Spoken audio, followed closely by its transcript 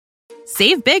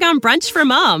Save big on brunch for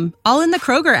mom, all in the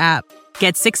Kroger app.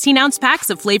 Get 16-ounce packs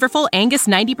of flavorful Angus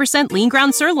 90% lean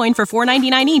ground sirloin for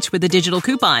 $4.99 each with a digital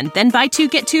coupon. Then buy 2,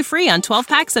 get 2 free on 12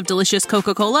 packs of delicious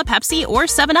Coca-Cola, Pepsi, or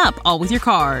 7-Up, all with your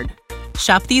card.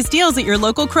 Shop these deals at your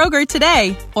local Kroger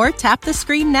today, or tap the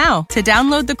screen now to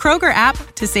download the Kroger app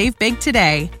to save big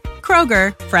today.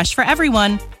 Kroger, fresh for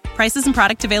everyone. Prices and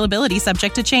product availability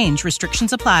subject to change.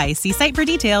 Restrictions apply. See site for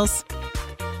details.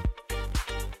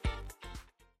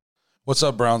 What's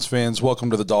up, Browns fans? Welcome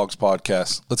to the Dogs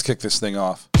Podcast. Let's kick this thing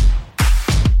off.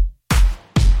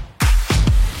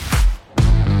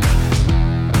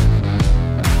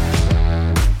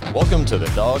 Welcome to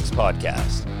the Dogs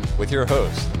Podcast with your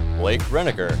hosts, Blake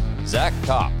Renneker, Zach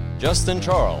Kopp, Justin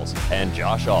Charles, and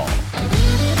Josh All.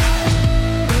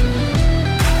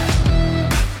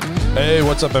 Hey,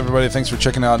 what's up, everybody? Thanks for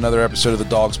checking out another episode of the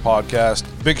Dogs Podcast.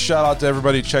 Big shout out to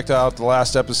everybody who checked out the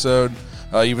last episode.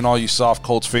 Even all you soft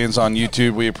Colts fans on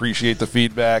YouTube, we appreciate the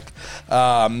feedback.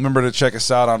 Remember to check us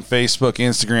out on Facebook,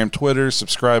 Instagram, Twitter.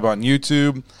 Subscribe on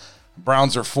YouTube.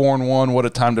 Browns are 4-1. What a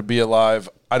time to be alive.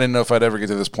 I didn't know if I'd ever get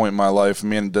to this point in my life.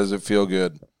 Man, does it feel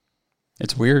good.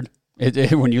 It's weird.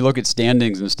 When you look at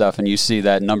standings and stuff and you see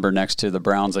that number next to the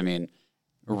Browns, I mean,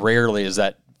 rarely is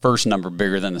that first number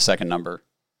bigger than the second number,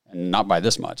 and not by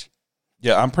this much.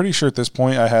 Yeah, I'm pretty sure at this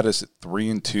point I had us at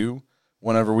 3-2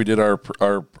 whenever we did our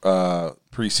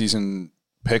preseason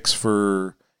picks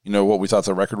for, what we thought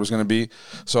the record was going to be.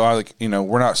 So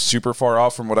we're not super far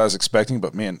off from what I was expecting,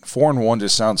 but man, 4-1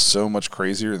 just sounds so much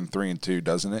crazier than 3-2,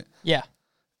 doesn't it? Yeah.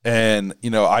 And,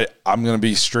 I'm going to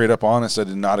be straight up honest. I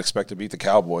did not expect to beat the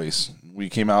Cowboys. We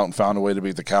came out and found a way to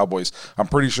beat the Cowboys. I'm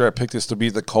pretty sure I picked us to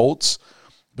beat the Colts,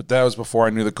 but that was before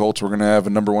I knew the Colts were going to have a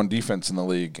number one defense in the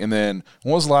league. And then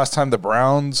when was the last time the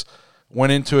Browns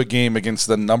went into a game against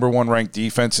the number one ranked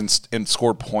defense and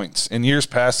scored points? In years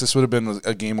past, this would have been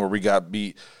a game where we got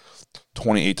beat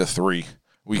 28-3.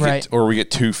 We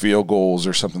get 2 field goals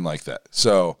or something like that.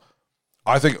 So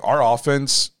I think our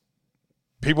offense,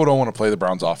 people don't want to play the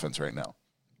Browns offense right now.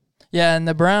 Yeah, and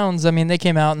the Browns, they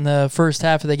came out in the first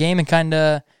half of the game and kind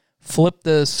of flipped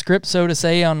the script, so to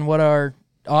say, on what our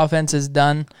offense has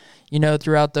done,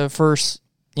 throughout the first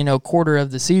quarter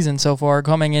of the season so far.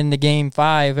 Coming into Game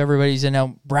 5, everybody's,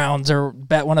 Browns are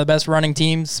one of the best running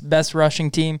teams, best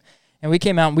rushing team. And we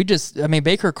came out and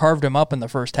Baker carved him up in the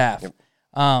first half. Yep.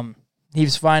 He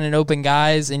was finding open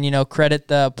guys and, credit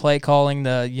the play calling,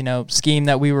 the, scheme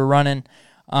that we were running.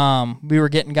 We were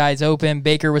getting guys open.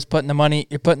 Baker was putting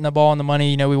the ball in the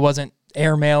money. We wasn't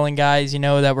airmailing guys,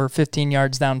 that were 15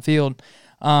 yards downfield.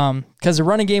 Because the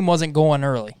running game wasn't going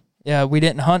early. Yeah, we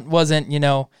didn't hunt,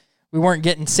 we weren't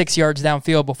getting 6 yards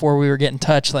downfield before we were getting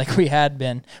touched like we had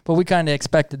been. But we kind of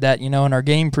expected that, in our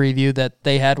game preview, that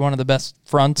they had one of the best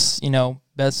fronts,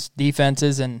 best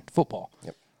defenses in football.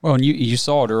 Yep. Well, and you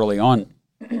saw it early on.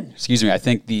 Excuse me. I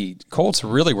think the Colts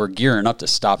really were gearing up to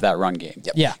stop that run game.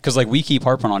 Yep. Yeah. Because we keep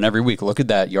harping on every week, look at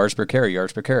that, yards per carry.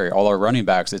 All our running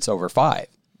backs, it's over 5.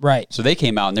 Right. So they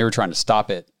came out and they were trying to stop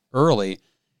it early.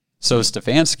 So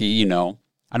Stefanski,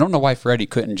 I don't know why Freddie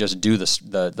couldn't just do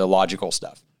the logical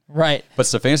stuff. Right. But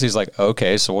Stefanski's like,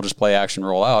 okay, so we'll just play action,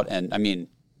 roll out. And,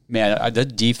 the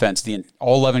defense,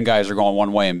 all 11 guys are going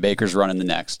one way and Baker's running the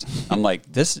next. I'm like,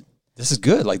 this is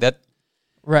good. Like that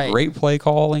great play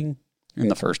calling in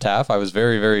the first half. I was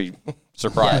very, very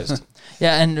surprised.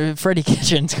 Yeah, and Freddie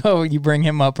Kitchens, you bring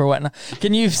him up or whatnot.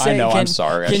 Can you say? I know, I'm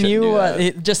sorry. Can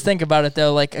you just think about it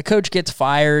though? Like a coach gets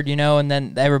fired, and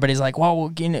then everybody's like,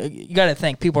 "Well, you got to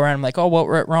think." People around him like, "Oh, what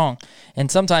went wrong?" And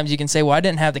sometimes you can say, "Well, I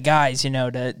didn't have the guys, to do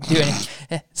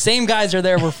anything." Same guys are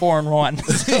there. We're 4-1.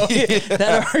 So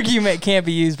that argument can't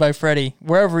be used by Freddie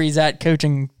wherever he's at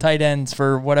coaching tight ends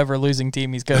for whatever losing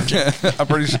team he's coaching. I'm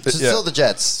pretty sure. Still the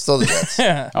Jets. Oh,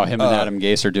 him and Adam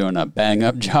Gase are doing a bang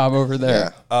up job over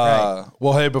there. Yeah.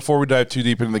 Well, hey, before we dive too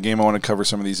deep into the game, I want to cover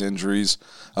some of these injuries.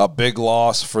 A big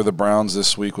loss for the Browns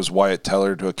this week was Wyatt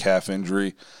Teller to a calf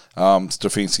injury.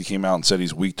 Stefanski came out and said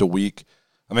he's week to week.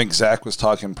 I think Zach was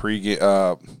talking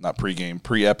pre-episode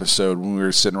when we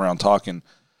were sitting around talking.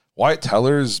 Wyatt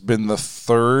Teller's been the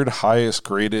 3rd highest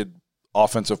graded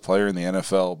offensive player in the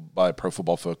NFL by Pro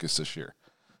Football Focus this year.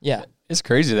 Yeah. It's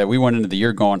crazy that we went into the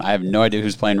year going, I have no idea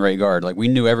who's playing right guard. We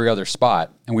knew every other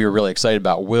spot, and we were really excited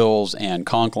about Wills and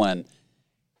Conklin.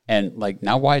 And,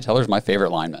 now Wyatt Teller's my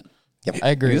favorite lineman. Yep, I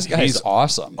agree. This guy's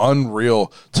awesome.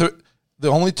 Unreal.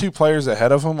 The only 2 players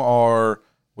ahead of him are,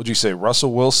 what'd you say,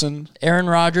 Russell Wilson? Aaron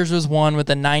Rodgers was one with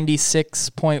a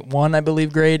 96.1, I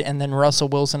believe, grade, and then Russell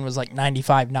Wilson was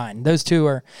 95.9. Those 2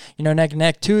 are, neck and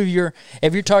neck. 2 of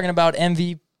if you're talking about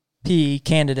MVP MVP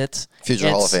candidates. Future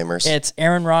Hall of Famers. It's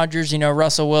Aaron Rodgers,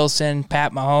 Russell Wilson,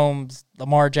 Pat Mahomes,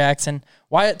 Lamar Jackson.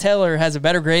 Wyatt Taylor has a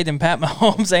better grade than Pat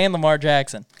Mahomes and Lamar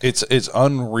Jackson. It's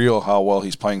unreal how well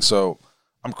he's playing. So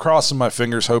I'm crossing my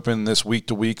fingers, hoping this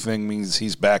week-to-week thing means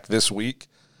he's back this week.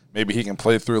 Maybe he can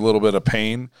play through a little bit of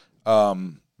pain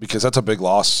because that's a big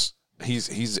loss.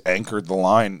 He's anchored the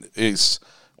line.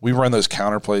 We run those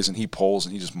counter plays, and he pulls,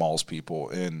 and he just mauls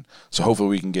people. And so hopefully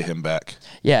we can get him back.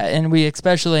 Yeah, and we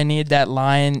especially need that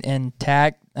line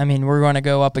intact. I mean, we're going to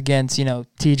go up against,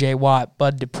 T.J. Watt,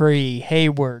 Bud Dupree,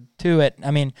 Hayward, Tuitt.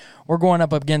 I mean, we're going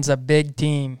up against a big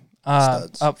team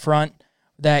up front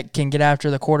that can get after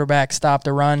the quarterback, stop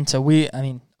the run. So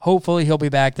hopefully he'll be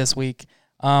back this week.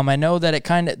 I know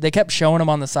that they kept showing him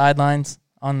on the sidelines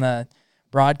on the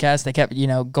broadcast. They kept,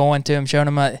 going to him, showing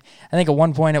him. I think at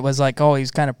one point it was like, oh,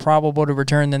 he's kind of probable to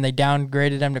return. Then they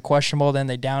downgraded him to questionable. Then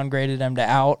they downgraded him to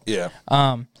out. Yeah.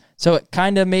 So it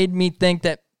kind of made me think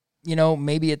that,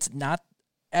 maybe it's not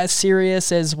as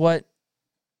serious as what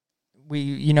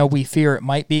we fear it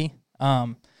might be.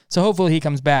 So hopefully he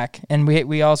comes back. And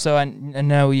we also, I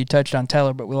know you touched on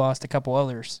Teller, but we lost a couple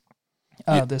others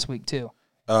this week too.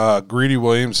 Greedy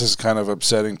Williams is kind of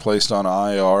upsetting, placed on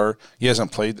IR. He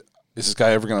hasn't played. Is this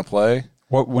guy ever going to play?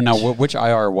 Which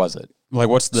IR was it? Like,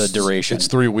 what's the duration? It's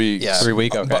 3 weeks. Yeah. 3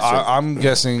 weeks? Okay. But I'm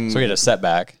guessing. So we had a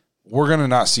setback. We're going to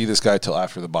not see this guy till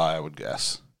after the bye, I would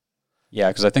guess. Yeah,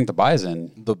 because I think the bye's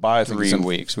in the bye. I think 3 is in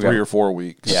weeks. 3 or 4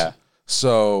 weeks. Yeah.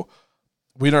 So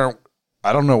I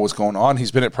don't know what's going on.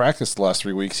 He's been at practice the last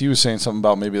 3 weeks. He was saying something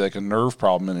about maybe like a nerve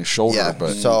problem in his shoulder. Yeah.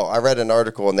 But So I read an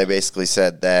article, and they basically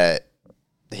said that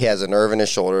he has a nerve in his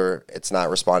shoulder. It's not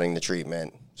responding to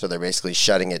treatment. So they're basically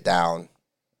shutting it down.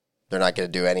 They're not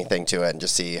going to do anything to it and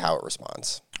just see how it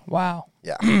responds. Wow.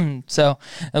 Yeah. So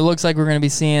it looks like we're going to be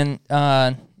seeing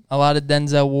a lot of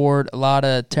Denzel Ward, a lot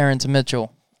of Terrence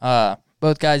Mitchell.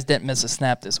 Both guys didn't miss a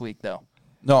snap this week, though.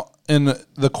 No, and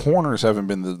the corners haven't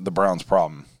been the Browns'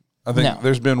 problem. I think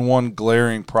there's been one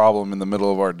glaring problem in the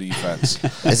middle of our defense.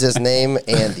 Is his name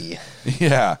Andy?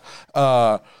 Yeah.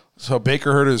 So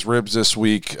Baker hurt his ribs this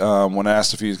week. When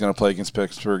asked if he was going to play against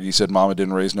Pittsburgh, he said, "Mama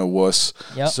didn't raise no wuss."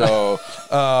 Yep. So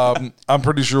I'm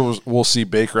pretty sure we'll see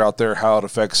Baker out there. How it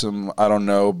affects him, I don't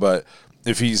know. But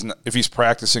if he's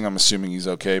practicing, I'm assuming he's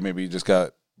okay. Maybe he just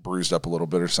got bruised up a little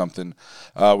bit or something.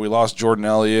 We lost Jordan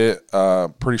Elliott.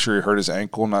 Pretty sure he hurt his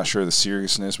ankle. Not sure the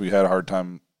seriousness. We had a hard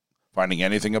time finding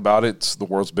anything about it. It's the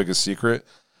world's biggest secret.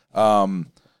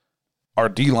 Our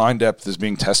D-line depth is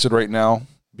being tested right now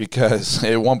because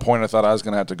at one point I thought I was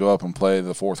going to have to go up and play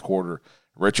the fourth quarter.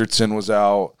 Richardson was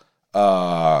out.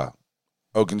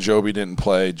 Ogunjobi didn't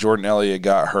play. Jordan Elliott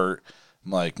got hurt.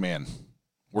 I'm like, man,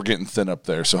 we're getting thin up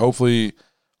there. So hopefully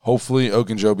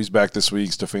Ogunjobi's back this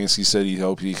week. Stefanski said he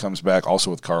hopes he comes back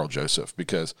also with Carl Joseph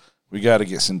because we got to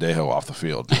get Sendejo off the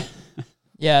field.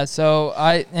 Yeah, so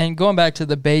and going back to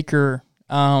the Baker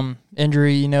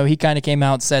injury, he kind of came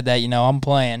out and said that, I'm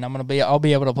playing. I'll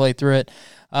be able to play through it.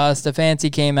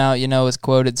 Stefanski came out, was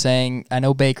quoted saying, "I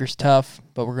know Baker's tough,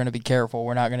 but we're going to be careful.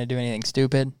 We're not going to do anything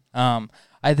stupid."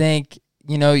 I think,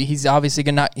 he's obviously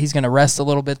going to rest a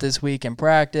little bit this week in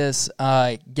practice.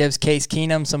 Gives Case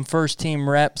Keenum some first team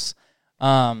reps.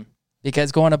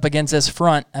 Because going up against this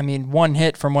front, one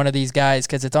hit from one of these guys,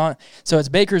 because it's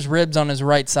Baker's ribs on his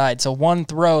right side. So one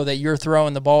throw that you're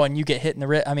throwing the ball and you get hit in the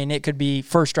rib, it could be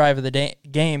first drive of the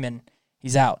game and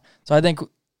he's out. So I think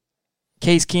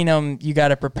Case Keenum, you got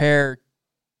to prepare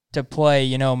to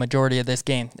play, majority of this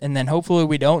game. And then hopefully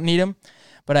we don't need him,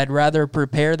 but I'd rather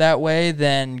prepare that way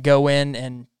than go in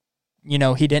and,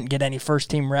 he didn't get any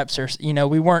first team reps or,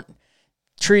 we weren't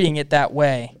treating it that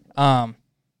way.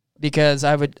 Because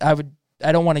I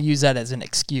don't want to use that as an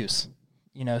excuse,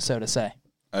 so to say.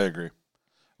 I agree.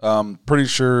 Pretty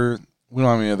sure we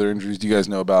don't have any other injuries. Do you guys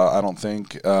know about? I don't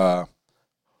think.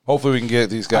 Hopefully we can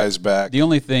get these guys back. The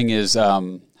only thing is,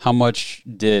 how much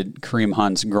did Kareem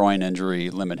Hunt's groin injury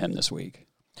limit him this week?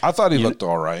 I thought he looked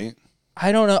all right.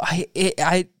 I don't know.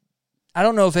 I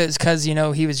don't know if it's because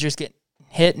he was just getting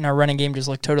hit and our running game just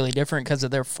looked totally different because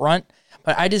of their front,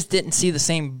 but I just didn't see the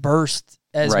same burst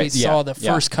as we saw the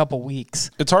first couple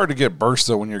weeks. It's hard to get burst,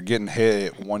 though, when you're getting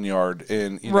hit at 1 yard.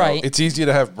 And, it's easy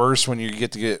to have burst when you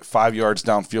get 5 yards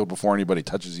downfield before anybody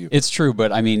touches you. It's true,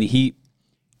 but,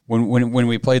 when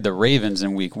we played the Ravens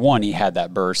in week 1, he had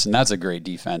that burst, and that's a great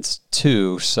defense,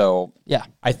 too. So, yeah,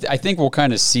 I think we'll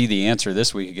kind of see the answer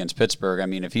this week against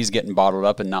Pittsburgh. If he's getting bottled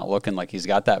up and not looking like he's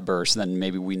got that burst, then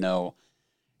maybe we know,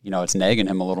 it's nagging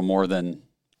him a little more than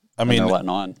they're letting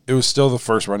on. It was still the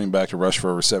first running back to rush for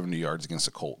over 70 yards against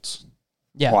the Colts.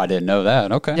 Yeah. Oh, I didn't know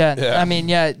that. Okay. Yeah.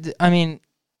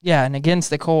 Yeah, and against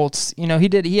the Colts, he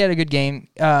had a good game,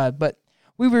 but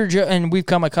and we've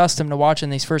come accustomed to watching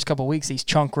these first couple of weeks, these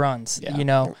chunk runs,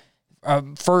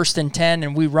 1st and 10,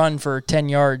 and we run for 10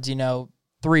 yards,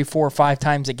 3, 4, 5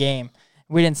 times a game.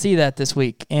 We didn't see that this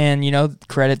week, and,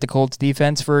 credit the Colts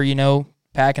defense for,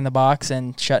 packing the box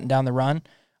and shutting down the run.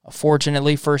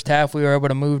 Fortunately, first half, we were able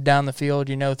to move down the field,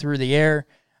 through the air.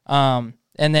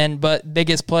 But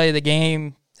biggest play of the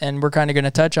game, and we're kind of going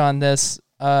to touch on this,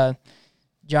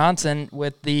 Johnson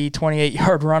with the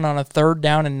 28-yard run on a 3rd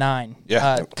down and 9.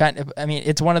 Yeah.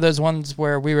 It's one of those ones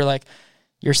where we were like,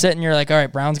 you're like, all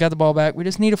right, Browns got the ball back. We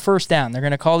just need a first down. They're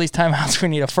going to call these timeouts. We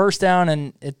need a first down,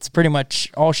 and it's pretty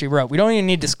much all she wrote. We don't even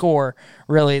need to score,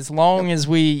 really, as long as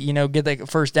we, get the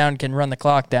first down, can run the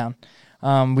clock down.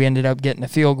 We ended up getting a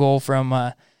field goal from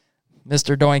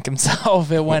Mr. Doink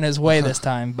himself. It went his way this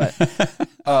time. But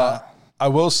I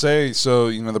will say,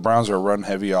 so, the Browns are a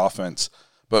run-heavy offense,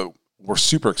 but we're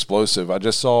super explosive. I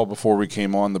just saw before we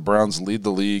came on, the Browns lead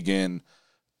the league in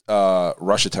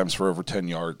rush attempts for over 10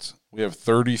 yards. We have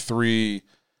 33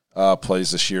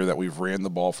 plays this year that we've ran the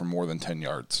ball for more than 10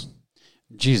 yards.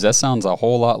 Geez, that sounds a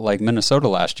whole lot like Minnesota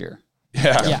last year.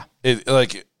 Yeah.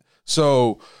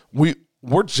 So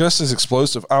we're just as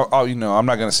explosive. I'm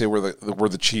not going to say we're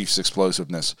the Chiefs'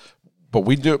 explosiveness, but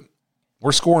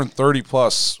we're scoring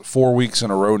 30-plus 4 weeks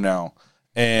in a row now,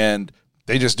 and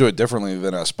they just do it differently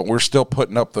than us, but we're still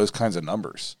putting up those kinds of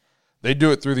numbers. They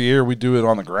do it through the air, we do it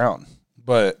on the ground.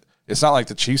 But it's not like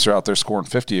the Chiefs are out there scoring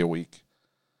 50 a week.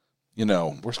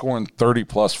 We're scoring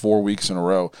 30-plus 4 weeks in a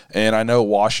row. And I know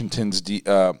Washington's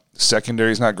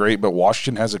secondary is not great, but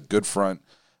Washington has a good front.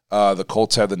 The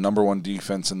Colts had the number 1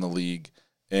 defense in the league,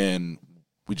 and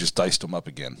we just diced them up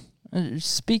again.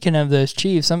 Speaking of those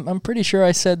Chiefs, I'm pretty sure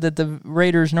I said that the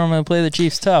Raiders normally play the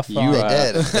Chiefs tough. They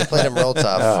did. They played them real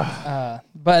tough.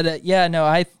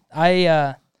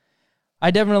 I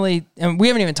definitely, and we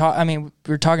haven't even talked. We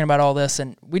were talking about all this,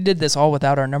 and we did this all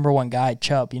without our number 1 guy,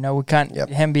 Chubb.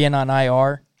 Him being on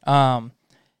IR.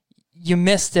 You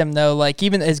missed him though. Like,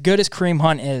 even as good as Kareem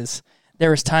Hunt is, there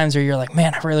was times where you're like,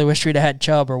 man, I really wish we'd have had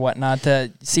Chubb or whatnot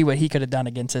to see what he could have done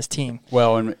against this team.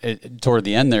 Well, and toward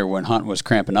the end there, when Hunt was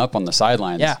cramping up on the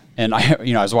sidelines, and I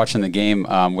was watching the game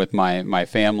with my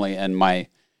family, and my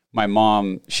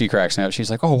mom, she cracks me up. She's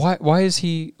like, "Oh, why is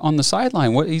he on the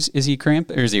sideline? Is he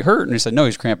cramped or is he hurt?" And I said, "No,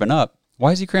 he's cramping up."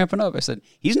 "Why is he cramping up?" I said,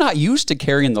 "He's not used to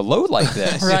carrying the load like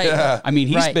this." Right. Yeah.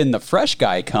 He's been the fresh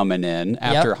guy coming in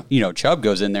after Chubb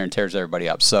goes in there and tears everybody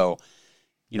up. So,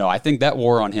 I think that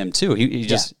wore on him too. He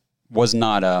just was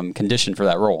not conditioned for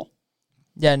that role.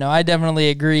 Yeah, no, I definitely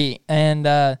agree.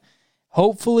 And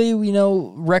hopefully,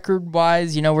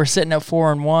 record-wise, we're sitting at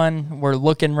 4-1. We're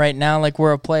looking right now like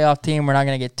we're a playoff team. We're not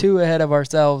going to get too ahead of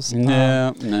ourselves.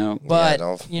 No. But,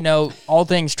 all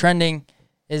things trending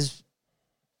is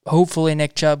hopefully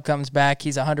Nick Chubb comes back.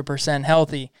 He's 100%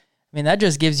 healthy. That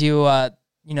just gives you a,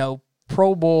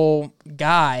 Pro Bowl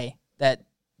guy that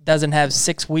doesn't have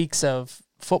 6 weeks of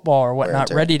football or whatnot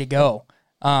ready to go.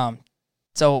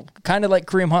 So kind of like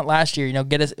Kareem Hunt last year,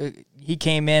 he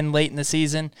came in late in the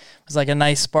season. It was like a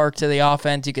nice spark to the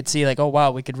offense. You could see like, oh,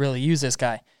 wow, we could really use this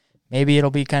guy. Maybe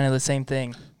it'll be kind of the same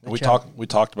thing. We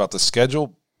talked about the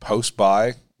schedule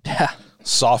post-bye. Yeah.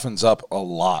 Softens up a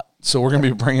lot. So we're going to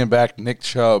be bringing back Nick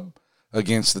Chubb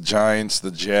against the Giants,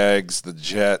 the Jags, the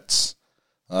Jets,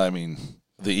 the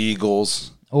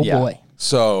Eagles. Oh, boy.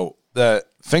 So that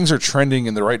things are trending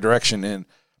in the right direction, and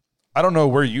I don't know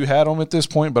where you had them at this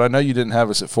point, but I know you didn't have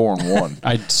us at 4-1.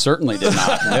 I certainly did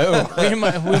not. No, we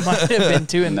might have been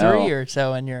 2-3 or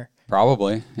so in your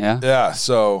probably. Yeah. Yeah.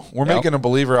 So we're making a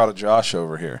believer out of Josh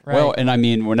over here. Right. Well,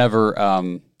 and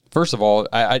whenever, first of all,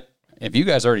 I if you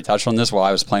guys already touched on this while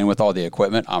I was playing with all the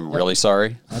equipment, I'm really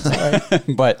sorry. That's all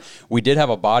right. But we did have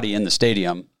a body in the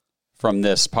stadium from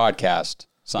this podcast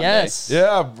Sunday. Yes.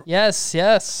 Yeah. Yes.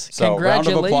 So round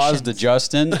of Congratulations. applause to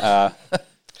Justin.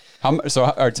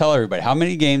 Tell everybody, how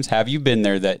many games have you been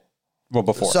there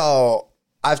before? So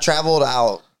I've traveled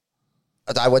out.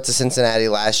 I went to Cincinnati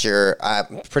last year.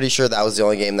 I'm pretty sure that was the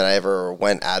only game that I ever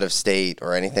went out of state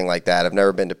or anything like that. I've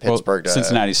never been to Pittsburgh.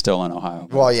 Cincinnati's still in Ohio.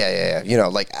 Well, yeah.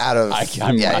 Like out of.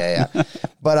 Yeah.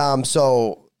 But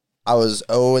so I was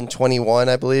 0-21,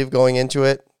 I believe, going into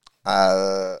it.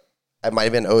 I might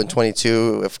have been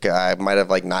 0-22 if I might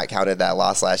have not counted that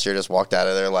loss last year. Just walked out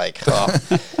of there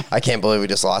I can't believe we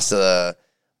just lost to the,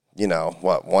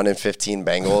 1-15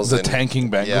 Bengals. The tanking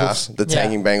Bengals. Yeah, the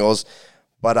tanking Bengals.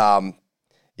 But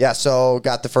so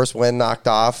got the first win knocked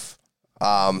off,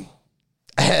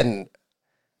 and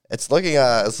it's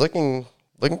looking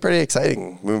looking pretty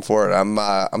exciting moving forward. I'm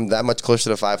that much closer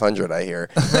to 500, I hear.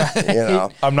 You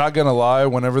know, I'm not gonna lie.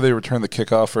 Whenever they return the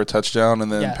kickoff for a touchdown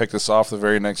and then picked us off the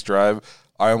very next drive,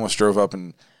 I almost drove up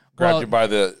and grabbed you by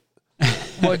the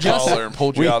collar and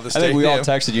pulled you out of the stadium. I think we all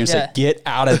texted you and said, "Get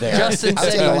out of there." Justin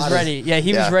said he was ready. Yeah,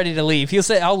 he was ready to leave. He'll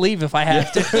say, "I'll leave if I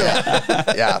have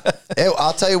to."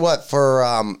 I'll tell you what. For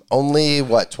only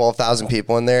 12,000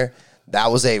 people in there,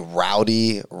 that was a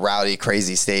rowdy,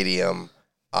 crazy stadium.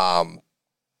 And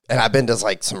I've been to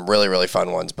like some really, really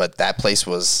fun ones, but that place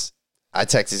was, I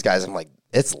text these guys, I'm like,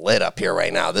 it's lit up here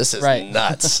right now. This is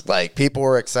nuts. Like, people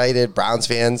were excited. Browns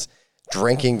fans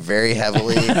drinking very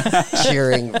heavily,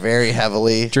 cheering very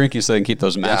heavily. Drinking so they can keep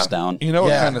those masks down. You know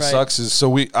what kind of sucks is,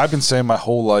 I've been saying my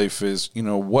whole life is, you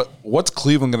know, what's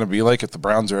Cleveland going to be like if the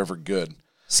Browns are ever good?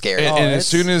 Scary. And as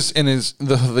soon as,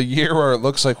 the year where it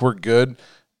looks like we're good,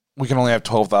 we can only have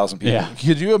 12,000 people. Yeah.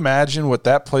 Could you imagine what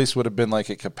that place would have been like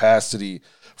at capacity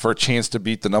for a chance to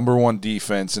beat the number one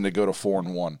defense and to go to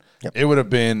 4-1? Yep. It would have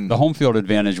been the home field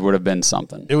advantage would have been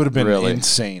something. It would have been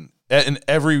insane. And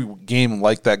every game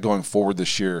like that going forward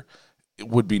this year, it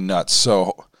would be nuts.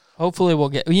 So hopefully we'll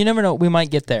get. You never know. We might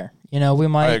get there. You know, we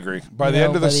might. I agree. By the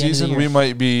end of the season, we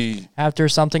might be. After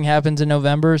something happens in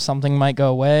November, something might go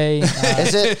away.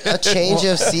 Is it a change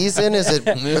of season? Is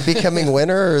it becoming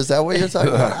winter, or is that what you're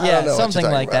talking about? Yeah, something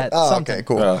like that. Oh, something. okay,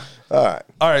 cool. All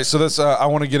right. So that's. I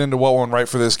want to get into what went right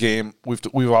for this game.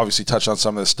 We've obviously touched on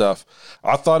some of this stuff.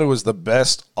 I thought it was the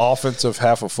best offensive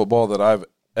half of football that I've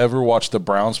ever watched the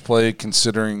Browns play,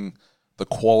 considering the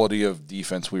quality of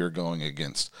defense we were going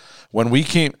against. When we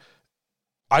came,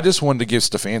 I just wanted to give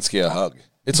Stefanski a hug.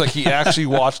 It's like he actually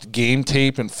watched game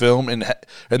tape and film, and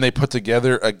they put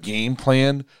together a game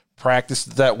plan,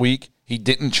 practiced that week. He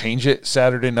didn't change it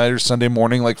Saturday night or Sunday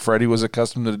morning like Freddie was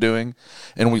accustomed to doing,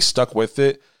 and we stuck with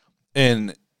it.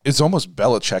 And it's almost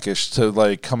Belichick-ish to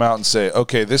like come out and say,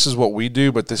 okay, this is what we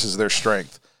do, but this is their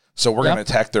strength. So we're going to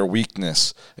attack their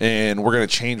weakness, and we're going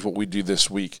to change what we do this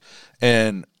week.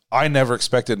 And I never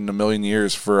expected in a million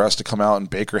years for us to come out and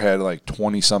Baker had like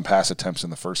 20-some pass attempts in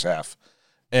the first half.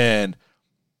 And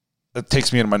it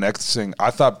takes me into my next thing.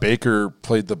 I thought Baker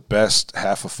played the best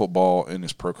half of football in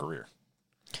his pro career.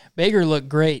 Baker looked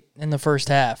great in the first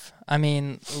half. I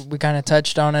mean, we kind of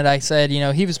touched on it. I said, you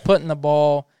know, he was putting the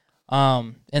ball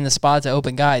in the spots of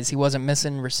open guys. He wasn't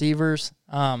missing receivers.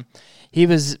 He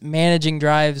was managing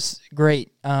drives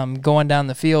great going down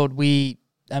the field.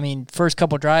 First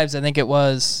couple drives, I think it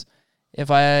was,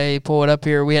 if I pull it up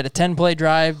here, we had a 10-play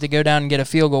drive to go down and get a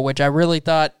field goal, which I really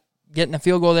thought getting a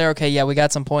field goal there, okay, yeah, we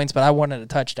got some points, but I wanted a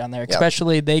touchdown there,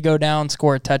 especially they go down,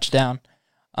 score a touchdown.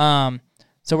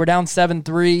 So we're down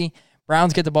 7-3.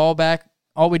 Browns get the ball back.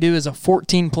 All we do is a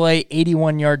 14-play,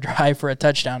 81-yard drive for a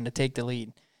touchdown to take the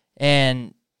lead.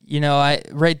 And, you know,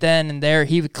 right then and there,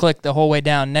 he would click the whole way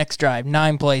down. Next drive,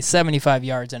 9 plays, 75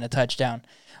 yards, and a touchdown.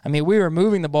 I mean, we were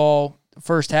moving the ball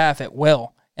first half at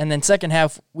will. And then second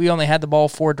half, we only had the ball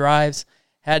 4 drives,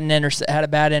 had a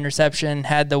bad interception,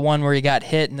 had the one where he got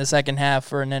hit in the second half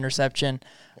for an interception.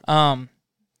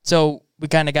 So we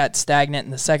kind of got stagnant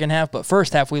in the second half, but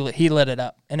first half, he lit it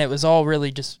up. And it was all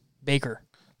really just Baker.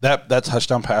 That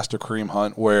touchdown pass to Kareem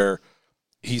Hunt where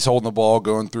he's holding the ball,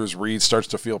 going through his read, starts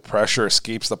to feel pressure,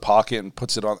 escapes the pocket, and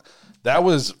puts it on. That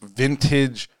was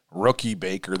vintage rookie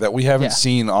Baker that we haven't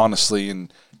seen, honestly, in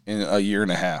a year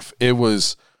and a half. It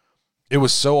was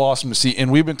so awesome to see.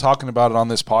 And we've been talking about it on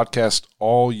this podcast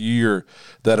all year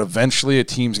that eventually a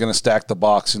team's going to stack the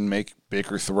box and make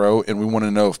Baker throw, and we want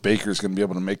to know if Baker's going to be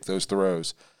able to make those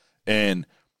throws. And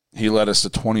he led us to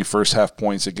 20 first half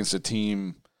points against a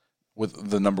team with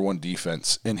the number one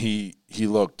defense. And he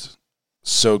looked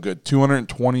so good.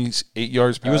 228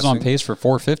 yards passing. He was on pace for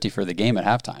 450 for the game at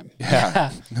halftime.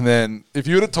 Yeah. And then if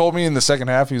you would have told me in the second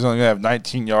half he was only going to have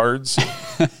 19 yards,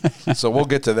 so we'll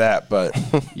get to that. But,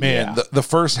 man, the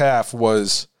first half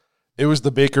was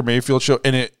the Baker Mayfield show.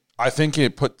 And I think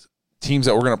it put teams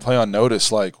that we're going to play on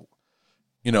notice, like,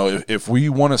 you know, if we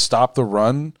want to stop the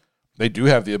run, they do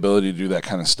have the ability to do that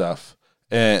kind of stuff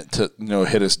and to, you know,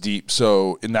 hit us deep.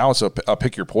 So and now it's a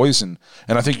pick your poison.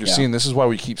 And I think you're seeing this is why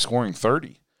we keep scoring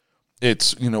 30.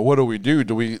 It's, you know, what do we do?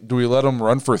 Do we let them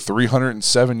run for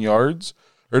 307 yards,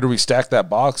 or do we stack that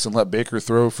box and let Baker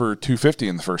throw for 250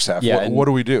 in the first half? Yeah, what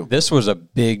do we do? This was a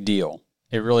big deal.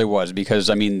 It really was, because,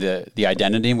 I mean, the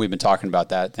identity, and we've been talking about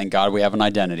that. Thank God we have an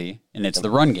identity, and it's the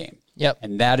run game. Yep.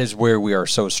 And that is where we are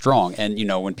so strong. And, you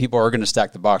know, when people are going to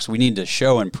stack the box, we need to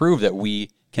show and prove that we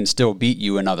can still beat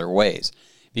you in other ways,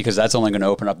 because that's only going to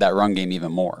open up that run game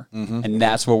even more. Mm-hmm. And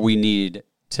that's what we need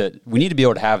to be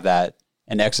able to have that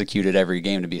and execute it every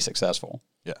game to be successful.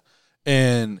 Yeah.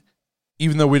 And,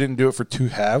 even though we didn't do it for 2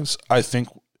 halves, I think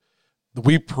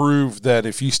we proved that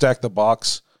if you stack the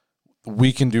box,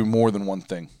 we can do more than one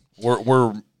thing.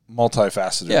 We're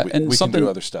multifaceted. Yeah, we and can do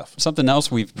other stuff. Something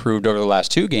else we've proved over the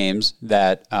last 2 games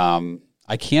that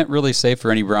I can't really say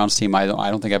for any Browns team I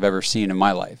don't think I've ever seen in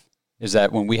my life is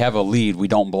that when we have a lead, we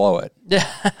don't blow it.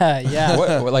 Yeah.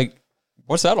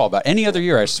 What's that all about? Any other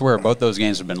year, I swear, both those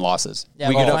games have been losses. Yeah,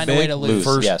 we we'll get up find a way big, to lose.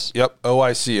 lose. Yes. Yep.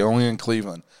 OIC, only in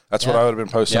Cleveland. That's what I would have been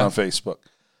posting on Facebook.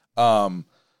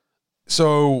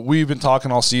 So we've been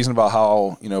talking all season about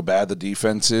how, bad the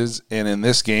defense is. And in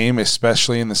this game,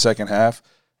 especially in the second half,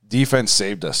 defense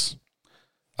saved us.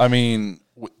 I mean,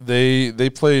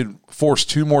 they forced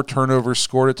 2 more turnovers,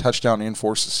 scored a touchdown, and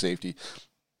forced a safety.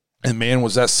 And, man,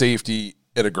 was that safety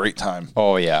at a great time.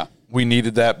 Oh, yeah. We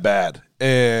needed that bad.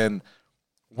 And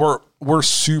we're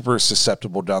super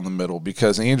susceptible down the middle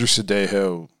because Andrew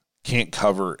Sadejo can't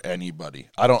cover anybody.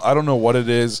 I don't know what it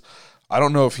is. I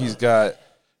don't know if he's got,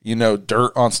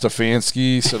 dirt on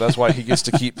Stefanski, so that's why he gets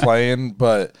to keep playing.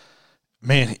 But,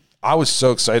 man, I was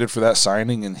so excited for that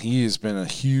signing, and he has been a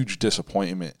huge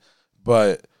disappointment.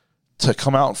 But to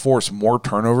come out and force more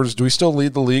turnovers, do we still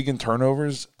lead the league in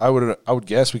turnovers? I would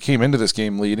guess we came into this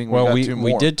game leading. Well,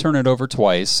 we did turn it over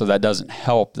twice, so that doesn't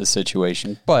help the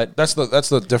situation. But that's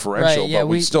the differential. Right, yeah, but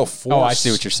we still force. Oh, I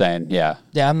see what you're saying. Yeah.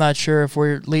 Yeah, I'm not sure if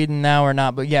we're leading now or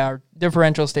not, but yeah, our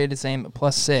differential stayed the same at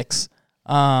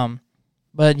 +6.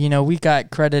 But we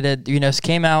got credited.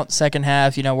 Came out second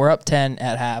half. We're up 10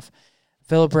 at half.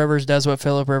 Phillip Rivers does what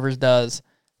Phillip Rivers does,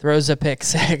 throws a pick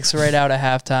 6 right out of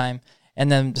halftime. And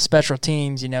then the special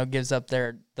teams, gives up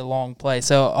the long play.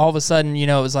 So all of a sudden, it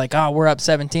was like, we're up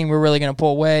 17. We're really going to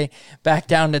pull away, back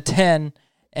down to 10.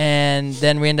 And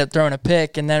then we end up throwing a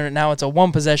pick. And then now it's a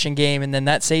 1-possession game. And then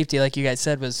that safety, like you guys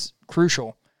said, was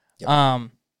crucial to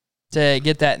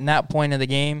get that in that point of the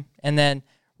game. And then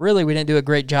really we didn't do a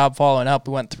great job following up.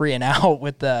 We went 3 and out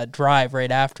with the drive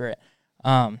right after it,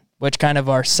 which kind of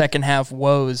our second half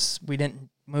woes. We didn't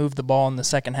move the ball in the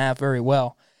second half very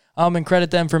well. And credit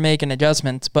them for making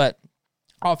adjustments. But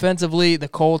offensively, the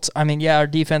Colts, our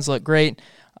defense looked great.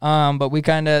 But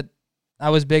I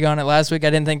was big on it last week. I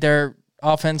didn't think their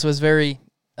offense was very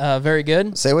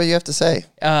good. Say what you have to say.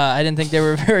 I didn't think they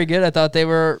were very good. I thought they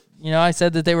were, I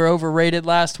said that they were overrated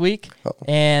last week. Oh.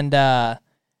 And,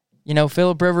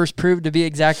 Phillip Rivers proved to be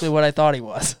exactly what I thought he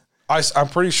was. I'm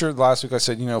pretty sure last week I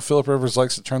said, Phillip Rivers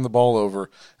likes to turn the ball over.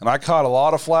 And I caught a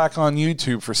lot of flack on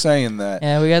YouTube for saying that.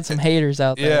 Yeah, we got some haters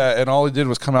out there. Yeah, and all he did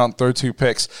was come out and throw 2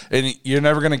 picks. And you're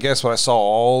never going to guess what I saw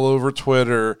all over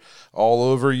Twitter, all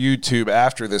over YouTube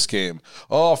after this game.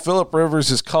 Oh, Phillip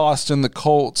Rivers is costing the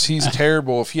Colts. He's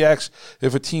terrible. If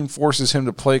a team forces him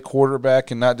to play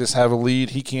quarterback and not just have a lead,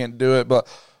 he can't do it. But,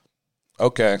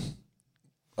 okay.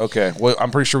 Well,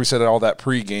 I'm pretty sure we said all that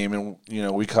pregame,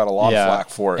 and we caught a lot of flack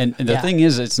for it. And the thing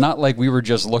is, it's not like we were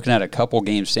just looking at a couple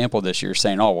game sample this year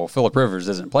saying, "Oh, well, Phillip Rivers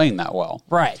isn't playing that well."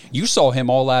 Right. You saw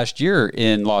him all last year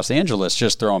in Los Angeles,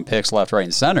 just throwing picks left, right,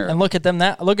 and center. And look at them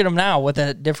now. Look at him now with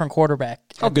a different quarterback.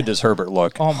 How good does Herbert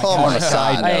look? Oh my God! On a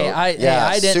side note,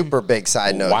 I didn't, super big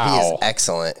side note. Wow. He is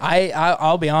excellent.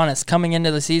 I'll be honest. Coming into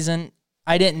the season,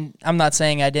 I'm not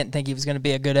saying I didn't think he was going to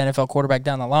be a good NFL quarterback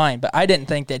down the line, but I didn't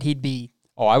think that he'd be.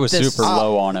 Oh, I was super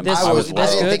low on him. I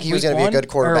didn't think he was going to be a good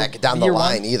quarterback down the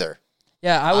line either.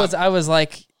 Yeah, I was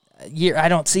like, I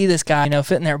don't see this guy,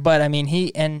 fitting there. But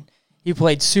he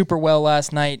played super well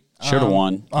last night. Should have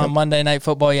won on Monday Night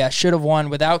Football. Yeah, should have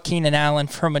won without Keenan Allen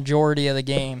for a majority of the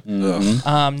game.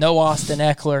 Mm-hmm. No Austin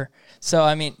Eckler. So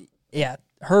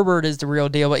Herbert is the real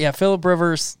deal. But Phillip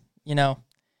Rivers, he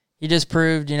just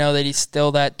proved, that he's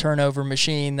still that turnover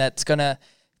machine that's gonna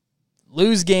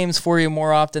lose games for you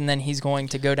more often than he's going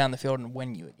to go down the field and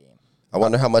win you a game. I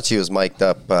wonder how much he was mic'd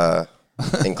up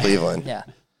in Cleveland. Yeah.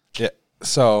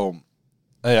 So,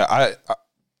 I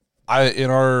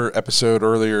in our episode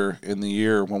earlier in the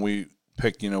year when we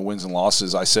picked, wins and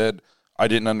losses, I said I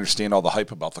didn't understand all the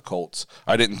hype about the Colts.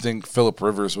 I didn't think Phillip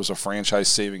Rivers was a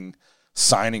franchise-saving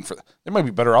signing for. They might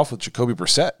be better off with Jacoby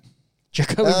Brissett.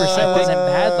 Jacoby Brissett wasn't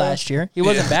bad last year. He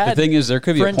wasn't bad. The thing is, there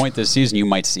could be a point this season you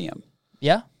might see him.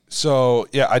 Yeah. So,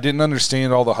 I didn't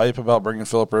understand all the hype about bringing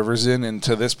Phillip Rivers in. And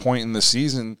to this point in the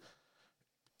season,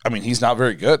 he's not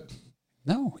very good.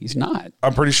 No, he's not.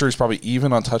 I'm pretty sure he's probably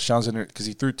even on touchdowns in it because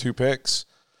he threw 2 picks.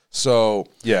 So,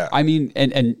 yeah.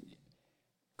 And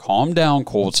calm down,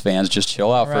 Colts fans. Just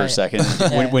chill out for a second.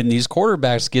 When these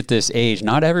quarterbacks get this age,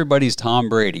 not everybody's Tom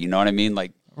Brady. You know what I mean?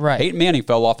 Like, Peyton Manning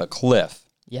fell off a cliff.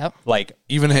 Yep. Like,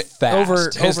 even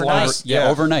fast. Overnight.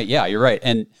 Overnight. Yeah, you're right.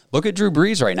 And look at Drew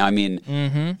Brees right now.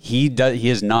 He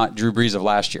is not Drew Brees of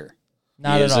last year.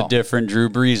 Not he at is all. a different Drew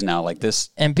Brees now. Like this,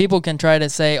 and people can try to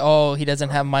say, "Oh, he doesn't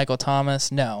have Michael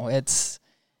Thomas." No, it's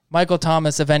Michael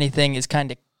Thomas. If anything, is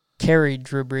kind of carried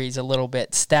Drew Brees a little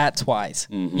bit stats wise.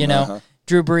 You know,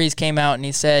 Drew Brees came out and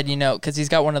he said, because he's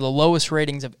got one of the lowest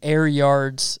ratings of air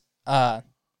yards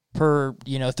per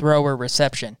throw or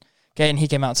reception. Okay, and he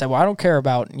came out and said, "Well, I don't care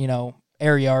about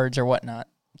air yards or whatnot."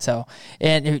 So,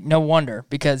 and no wonder,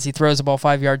 because he throws the ball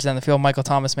 5 yards down the field. Michael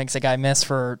Thomas makes a guy miss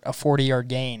for a 40-yard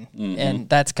gain. And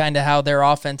that's kind of how their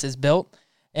offense is built.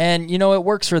 And, it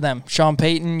works for them. Sean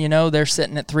Payton, they're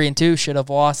sitting at 3-2, should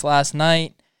have lost last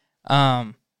night.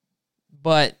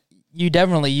 But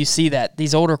you see that.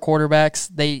 These older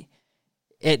quarterbacks,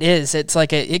 it's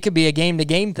like it could be a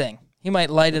game-to-game thing. He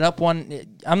might light it up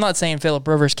one. I'm not saying Phillip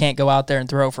Rivers can't go out there and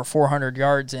throw for 400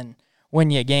 yards and win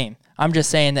you a game. I'm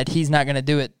just saying that he's not going to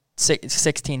do it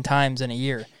 16 times in a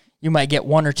year. You might get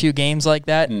 1 or 2 games like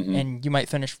that, and you might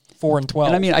finish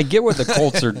 4-12. And I get what the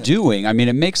Colts are doing.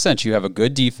 It makes sense. You have a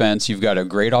good defense, you've got a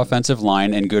great offensive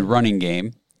line, and good running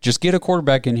game. Just get a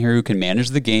quarterback in here who can manage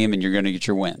the game, and you're going to get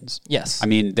your wins. Yes.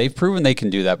 They've proven they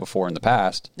can do that before in the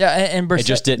past. Yeah, and Brissett, it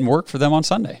just didn't work for them on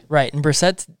Sunday. Right, and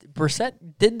Brissett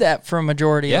did that for a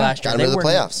majority of last year. Got into the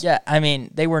playoffs. Yeah,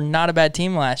 they were not a bad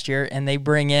team last year, and they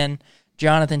bring in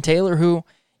Jonathan Taylor, who,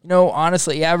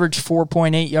 honestly averaged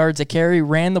 4.8 yards a carry,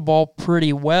 ran the ball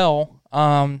pretty well.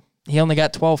 He only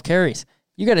got 12 carries.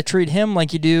 You got to treat him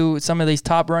like you do some of these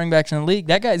top running backs in the league.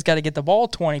 That guy's got to get the ball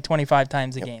 20, 25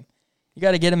 times a game. You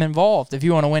got to get him involved. If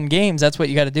you want to win games, that's what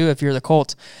you got to do if you're the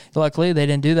Colts. Luckily, they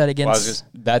didn't do that against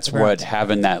that's what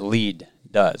having that lead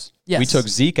does. Yes. We took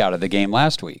Zeke out of the game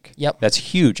last week. Yep. That's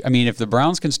huge. If the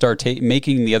Browns can start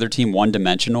making the other team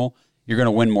one-dimensional, you're going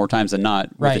to win more times than not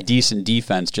with a decent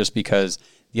defense, just because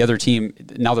the other team,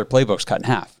 now their playbook's cut in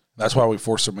half. That's why we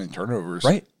force so many turnovers.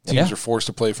 Right. Teams are forced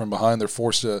to play from behind. They're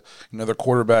forced to, their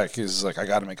quarterback is like, I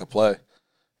got to make a play.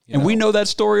 We know that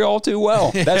story all too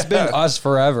well. That's been us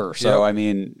forever. So,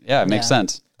 it makes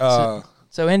sense. So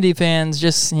Indy fans,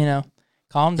 just,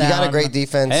 calm down. You got a great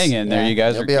defense. Hang in there. You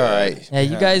guys You'll are be all right. Yeah,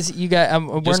 you guys,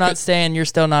 we're not saying you're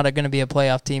still not going to be a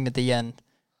playoff team at the end.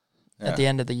 At the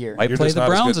end of the year. Might play the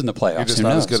Browns in the playoffs. You're just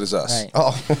not as good as us. Right.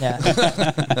 Oh.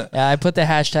 Yeah. Yeah, I put the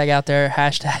hashtag out there.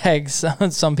 Hashtag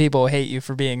some people hate you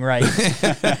for being right.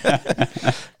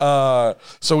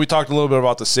 So we talked a little bit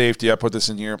about the safety. I put this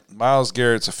in here. Myles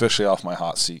Garrett's officially off my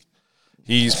hot seat.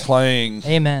 He's playing.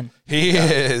 Amen. He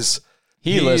is.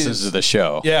 He listens to the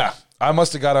show. Yeah. I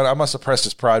must have pressed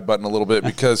his pride button a little bit,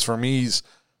 because for me, he's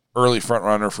early front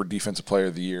runner for Defensive Player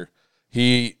of the Year.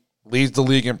 He leads the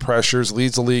league in pressures,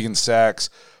 leads the league in sacks.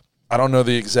 I don't know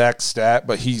the exact stat,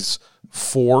 but he's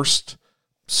forced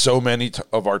so many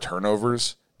of our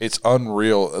turnovers. It's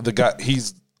unreal. The guy,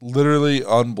 he's literally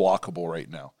unblockable right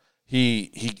now.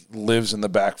 He lives in the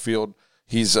backfield.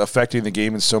 He's affecting the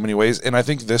game in so many ways. And I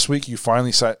think this week you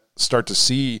finally start to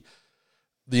see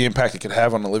the impact it could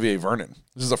have on Olivier Vernon.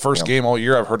 This is the first game all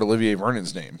year I've heard Olivier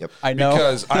Vernon's name. Yep. I know.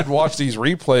 Because I'd watch these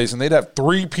replays and they'd have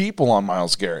 3 people on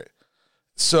Myles Garrett.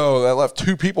 So that left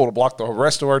 2 people to block the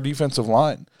rest of our defensive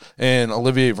line. And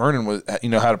Olivier Vernon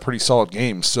had a pretty solid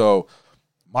game. So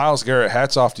Myles Garrett,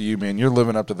 hats off to you, man. You're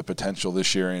living up to the potential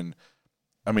this year. And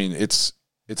it's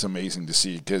amazing to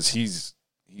see, because he's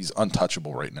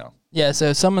untouchable right now. Yeah,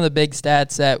 so some of the big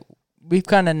stats that we've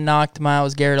kind of knocked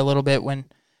Myles Garrett a little bit when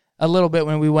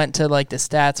we went to like the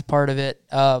stats part of it,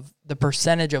 of the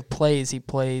percentage of plays he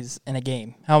plays in a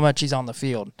game, how much he's on the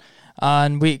field.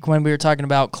 And when we were talking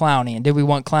about Clowney, and did we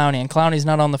want Clowney? And Clowney's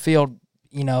not on the field,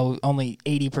 only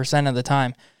 80% of the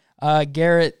time.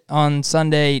 Garrett on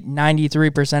Sunday,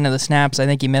 93% of the snaps. I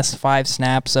think he missed 5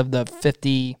 snaps of the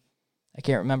 50. I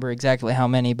can't remember exactly how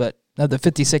many, but of the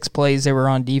 56 plays they were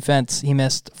on defense, he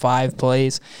missed 5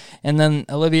 plays. And then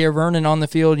Olivier Vernon on the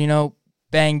field,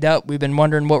 banged up. We've been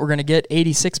wondering what we're going to get,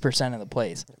 86% of the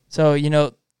plays. So,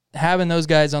 having those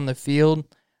guys on the field,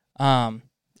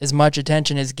 as much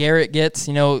attention as Garrett gets,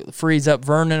 frees up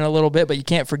Vernon a little bit, but you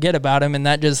can't forget about him, and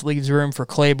that just leaves room for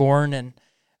Claiborne and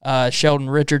Sheldon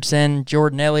Richardson,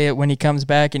 Jordan Elliott when he comes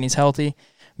back and he's healthy.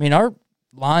 Our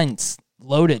line's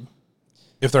loaded.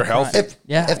 If they're healthy.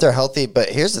 If they're healthy. But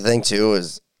here's the thing, too,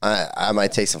 is I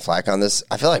might take some flack on this.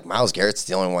 I feel like Myles Garrett's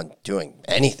the only one doing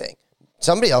anything.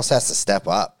 Somebody else has to step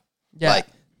up. Yeah.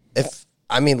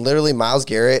 Literally Myles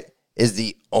Garrett is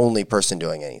the only person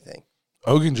doing anything.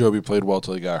 Ogunjobi played well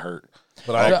till he got hurt.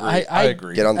 But I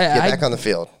agree. Get back on the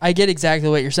field. I get exactly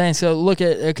what you're saying. So look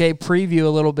at, preview a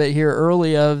little bit here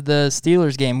early of the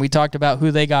Steelers game. We talked about who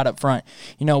they got up front.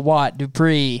 Watt,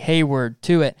 Dupree, Hayward,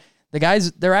 Tuitt. The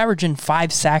guys, they're averaging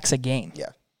 5 sacks a game. Yeah.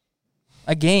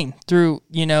 A game through,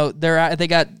 they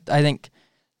got, I think,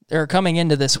 or coming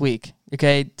into this week,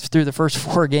 okay, through the first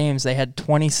 4 games, they had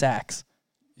 20 sacks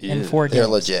in 4 games. They're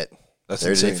legit.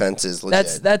 Their insane. defense is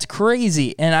legit. That's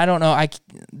crazy. And I don't know.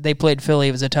 They played Philly.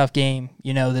 It was a tough game,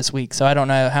 this week. So I don't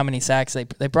know how many sacks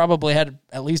they probably had.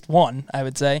 At least one, I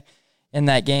would say, in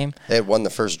that game. They had won the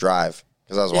first drive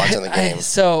because I was watching the game.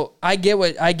 So I get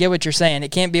what you're saying.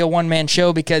 It can't be a one-man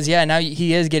show because now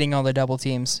he is getting all the double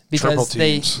teams because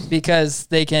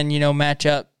they can match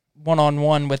up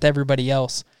one-on-one with everybody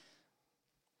else.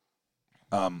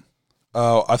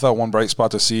 I thought one bright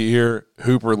spot to see here,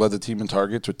 Hooper led the team in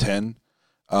targets with 10.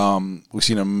 We've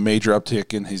seen a major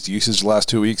uptick in his usage the last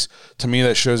 2 weeks. To me,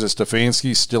 that shows that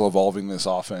Stefanski's still evolving this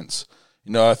offense.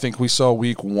 I think we saw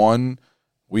week 1,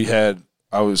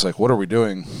 I was like, what are we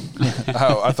doing?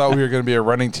 I thought we were going to be a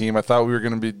running team. I thought we were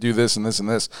going to do this and this and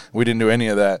this. We didn't do any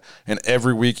of that. And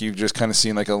every week you've just kind of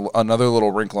seen like another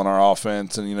little wrinkle in our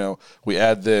offense. And, we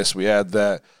add this, we add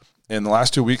that. In the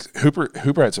last 2 weeks,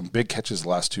 Hooper had some big catches the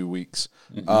last 2 weeks.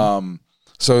 Mm-hmm.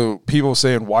 So people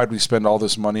saying, why'd we spend all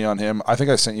this money on him? I think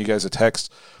I sent you guys a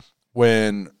text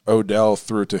when Odell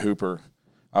threw it to Hooper.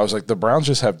 I was like, the Browns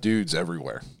just have dudes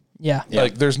everywhere. Yeah.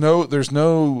 Like there's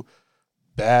no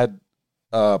bad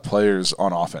players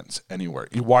on offense anywhere.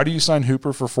 Why do you sign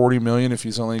Hooper for $40 million if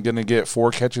he's only going to get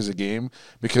 4 catches a game?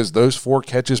 Because those 4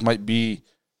 catches might be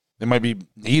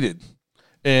needed.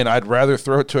 And I'd rather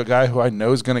throw it to a guy who I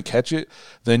know is going to catch it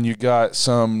than you got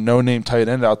some no-name tight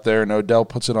end out there and Odell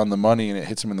puts it on the money and it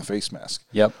hits him in the face mask.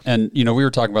 Yep. And, we were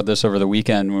talking about this over the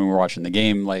weekend when we were watching the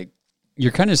game. Like,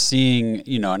 you're kind of seeing,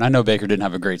 and I know Baker didn't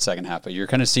have a great second half, but you're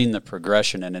kind of seeing the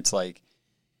progression. And it's like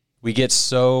we get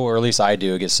so, or at least I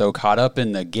do, get so caught up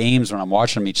in the games when I'm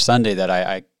watching them each Sunday that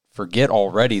I forget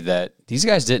already that these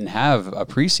guys didn't have a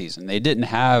preseason. They didn't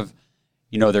have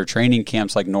their training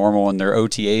camps like normal and their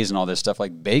OTAs and all this stuff.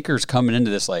 Like Baker's coming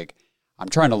into this like, I'm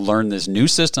trying to learn this new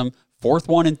system. 4th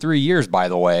one in 3 years, by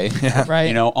the way. Yeah.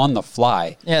 Right. On the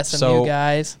fly. Yeah, some new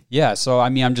guys. Yeah, so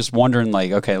I'm just wondering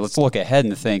like, okay, let's look ahead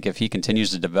and think if he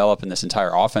continues to develop and this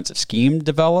entire offensive scheme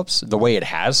develops the way it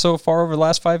has so far over the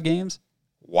last 5 games.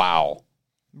 Wow.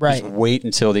 Right. Just wait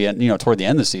until the end, toward the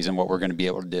end of the season what we're going to be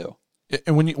able to do.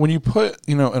 And when you put,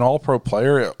 an all-pro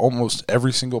player at almost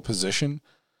every single position,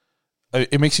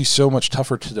 it makes you so much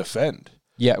tougher to defend.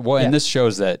 Yeah, well, and this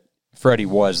shows that Freddie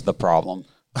was the problem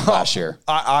last year.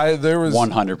 There was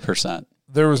 100%.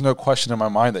 There was no question in my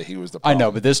mind that he was the problem. I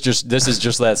know, but this is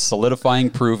just that solidifying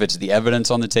proof. It's the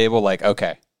evidence on the table. Like,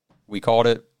 okay, we called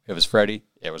it. It was Freddie.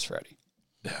 It was Freddie.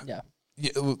 Yeah.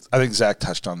 I think Zach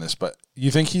touched on this, but you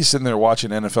think he's sitting there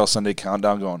watching NFL Sunday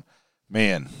Countdown going,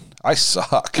 man, I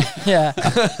suck. Yeah.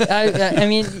 I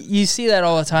mean, you see that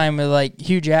all the time with like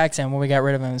Hugh Jackson when we got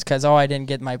rid of him is because, I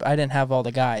didn't have all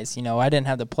the guys, I didn't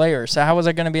have the players. So how was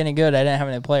I going to be any good? I didn't have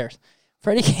any players.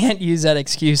 Freddie can't use that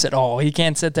excuse at all. He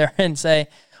can't sit there and say,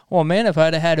 well, man, if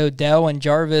I'd have had Odell and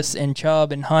Jarvis and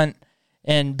Chubb and Hunt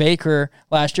and Baker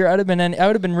last year, I would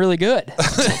have been really good.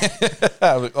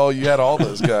 Oh, you had all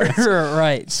those guys.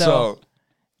 Right. So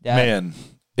yeah. Man,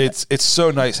 it's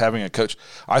so nice having a coach.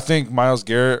 I think Myles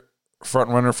Garrett,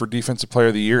 front runner for Defensive Player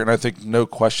of the Year, and I think no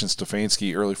question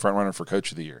Stefanski, early front runner for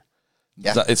Coach of the Year.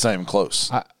 Yeah. It's not even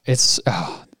close.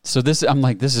 So this, I'm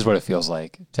like, this is what it feels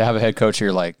like to have a head coach.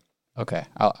 You're like, okay,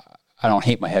 I don't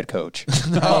hate my head coach.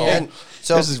 No.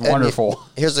 So this is wonderful.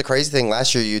 Here's the crazy thing.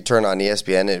 Last year, you'd turn on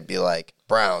ESPN and it'd be like,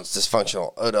 Browns,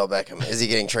 dysfunctional. Odell Beckham, is he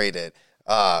getting traded?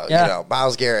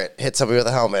 Myles Garrett hit somebody with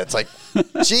a helmet. It's like,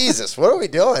 Jesus, what are we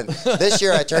doing? This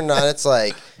year, I turned it on. It's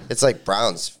like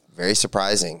Browns, very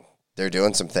surprising. They're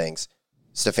doing some things.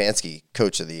 Stefanski,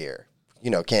 Coach of the Year,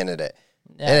 candidate.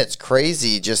 Yeah. And it's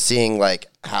crazy just seeing like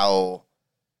how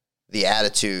the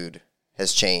attitude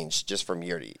has changed just from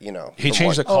year to he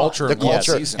changed the culture. The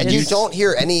culture, and you don't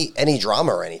hear any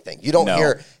drama or anything. You don't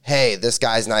hear, hey, this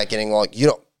guy's not getting along. You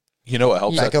don't. You know what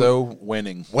helps that though?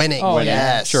 Winning. Oh,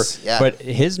 yes. Sure. Yeah. But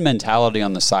his mentality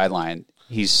on the sideline,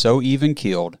 he's so even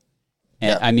keeled,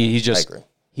 and I mean,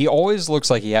 he always looks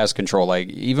like he has control. Like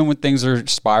even when things are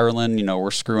spiraling,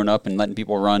 we're screwing up and letting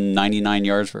people run 99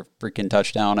 yards for a freaking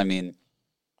touchdown. I mean.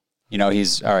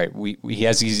 He's all right.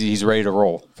 He's ready to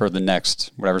roll for the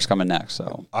next whatever's coming next.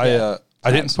 So I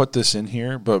didn't put this in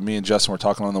here, but me and Justin were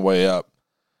talking on the way up.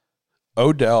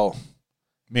 Odell,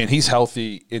 man, he's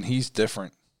healthy and he's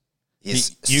different.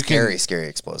 He's scary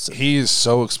explosive. He is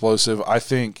so explosive. I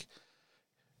think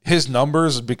his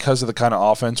numbers, because of the kind of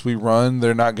offense we run,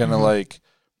 they're not going to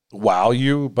wow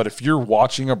you. But if you're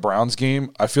watching a Browns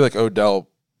game, I feel like Odell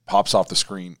pops off the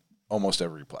screen almost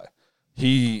every play.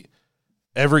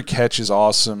 Every catch is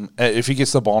awesome. If he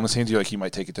gets the ball in his hands, you're like, he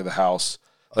might take it to the house.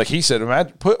 Like he said,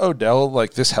 imagine put Odell,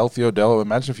 like this healthy Odell.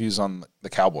 Imagine if he was on the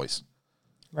Cowboys.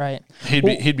 Right.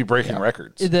 He'd be breaking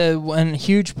records. The one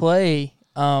huge play,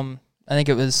 I think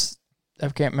it was, I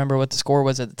can't remember what the score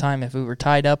was at the time, if we were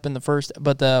tied up in the first,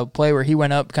 but the play where he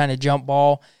went up, kind of jump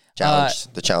ball.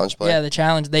 The challenge play. Yeah, they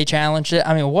challenged it.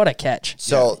 I mean, what a catch.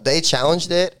 So they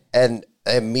challenged it, and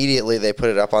immediately they put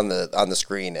it up on the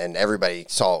screen, and everybody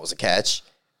saw it was a catch,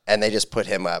 and they just put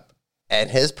him up. And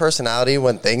his personality,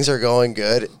 when things are going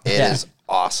good, it is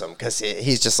awesome, because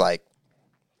he's just like,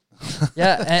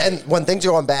 yeah. And when things are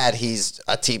going bad, he's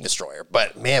a team destroyer.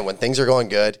 But, man, when things are going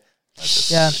good.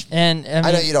 And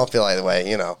I know you don't feel either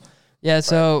way, Yeah,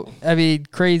 so, I mean,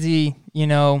 crazy,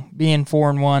 being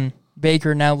 4-1.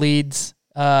 Baker now leads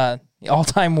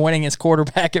all-time winningest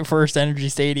quarterback at First Energy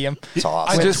Stadium. It's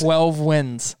awesome. With 12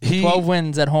 wins. 12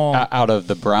 wins at home. Out of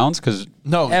the Browns? Because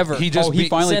ever. He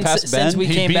finally passed Ben.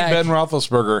 He beat Ben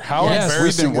Roethlisberger. How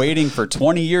embarrassing. We've been waiting for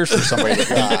 20 years for somebody to beat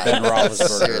Ben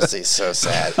Roethlisberger. Seriously, so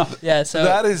sad. Yeah, so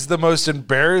that is the most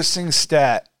embarrassing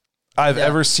stat I've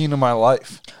ever seen in my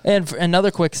life. And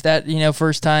another quick stat,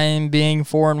 first time being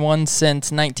 4-1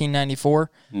 since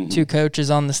 1994. Mm-hmm. 2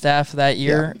 coaches on the staff that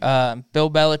year. Yeah. Bill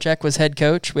Belichick was head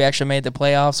coach. We actually made the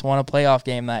playoffs, won a playoff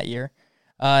game that year.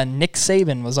 Nick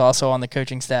Saban was also on the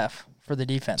coaching staff for the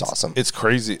defense. It's awesome. It's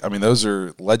crazy. I mean, those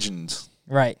are legends.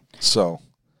 Right. So.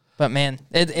 But, man,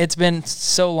 it's been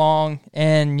so long,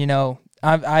 and,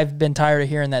 I've been tired of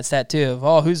hearing that stat too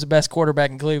of, who's the best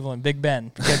quarterback in Cleveland? Big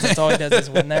Ben, because that's all he does is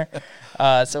win there.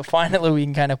 So finally we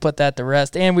can kind of put that to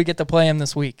rest, and we get to play him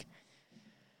this week.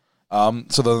 So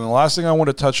then the last thing I want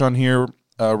to touch on here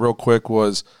real quick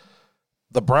was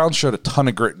the Browns showed a ton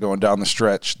of grit going down the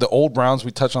stretch. The old Browns, we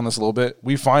touched on this a little bit,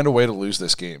 we find a way to lose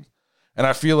this game. And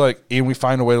I feel like, and we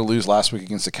find a way to lose last week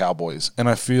against the Cowboys. And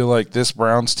I feel like this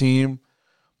Browns team,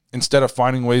 instead of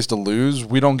finding ways to lose,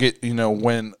 we don't get,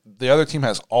 when the other team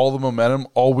has all the momentum,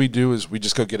 all we do is we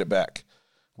just go get it back.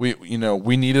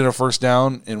 We needed a first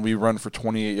down, and we run for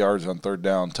 28 yards on third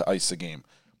down to ice the game.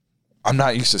 I'm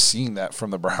not used to seeing that from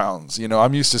the Browns.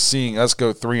 I'm used to seeing us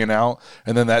go 3 and out,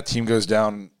 and then that team goes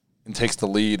down and takes the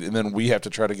lead, and then we have to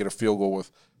try to get a field goal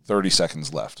with 30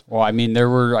 seconds left. Well,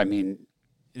 the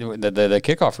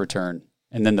kickoff return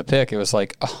and then the pick, it was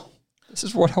like, this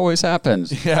is what always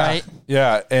happens. Yeah, right?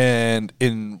 Yeah, and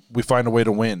we find a way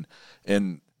to win,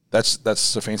 and that's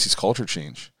Stefanski's culture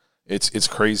change. It's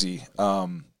crazy.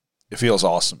 It feels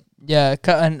awesome. Yeah,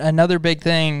 another big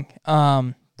thing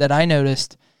that I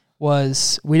noticed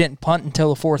was we didn't punt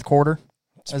until the fourth quarter.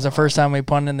 It was the first time we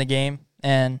punted in the game,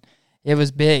 and it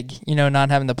was big, not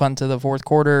having to punt to the fourth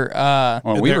quarter.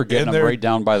 We were getting them right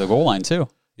down by the goal line, too.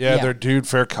 Yeah, their dude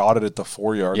fair caught it at the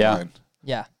 4-yard line.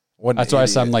 Yeah. That's why I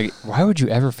said, I'm like, why would you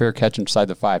ever fair catch inside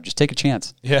the 5? Just take a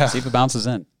chance. Yeah. See if it bounces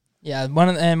in. Yeah,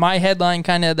 and my headline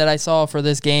kind of that I saw for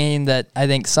this game that I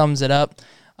think sums it up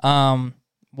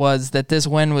was that this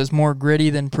win was more gritty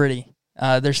than pretty.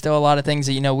 There's still a lot of things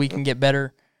that we can get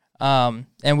better,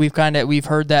 and we've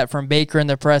heard that from Baker in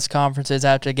the press conferences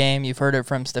after the game. You've heard it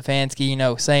from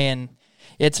Stefanski, saying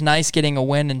it's nice getting a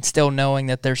win and still knowing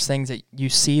that there's things that you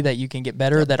see that you can get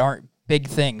better that aren't big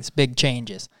things, big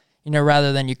changes.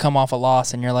 Rather than you come off a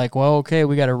loss and you're like, well, okay,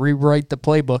 we got to rewrite the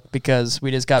playbook because we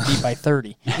just got beat by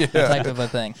 30, type of a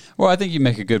thing. Well, I think you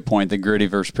make a good point, the gritty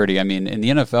versus pretty. I mean, in the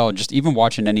NFL, just even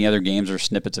watching any other games or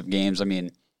snippets of games, I mean,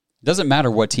 it doesn't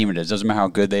matter what team it is. It doesn't matter how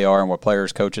good they are and what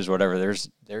players, coaches, whatever. There's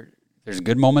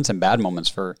good moments and bad moments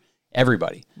for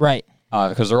everybody. Right.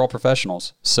 Because they're all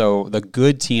professionals. So the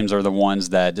good teams are the ones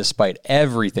that, despite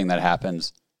everything that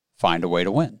happens, find a way to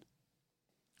win.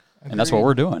 Agreed. And that's what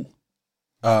we're doing.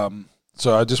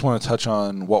 So I just want to touch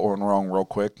on what went wrong real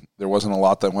quick. There wasn't a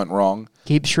lot that went wrong.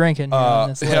 Keep shrinking.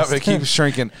 It keeps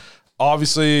shrinking.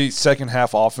 Obviously, second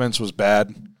half offense was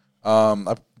bad.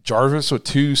 Jarvis with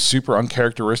 2 super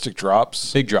uncharacteristic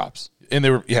drops. Big drops. And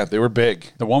they were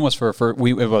big. The one was it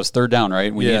was third down,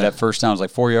 right? We needed that first down. It was like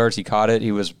 4 yards. He caught it.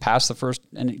 He was past the first,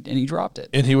 and he dropped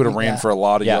it. And he would have ran for a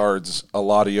lot of yards.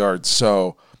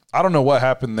 So I don't know what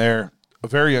happened there. A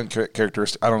very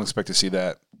uncharacteristic. I don't expect to see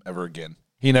that ever again.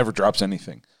 He never drops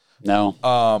anything. No.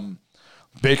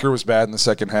 Baker was bad in the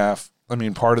second half. I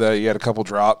mean, part of that, he had a couple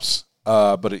drops,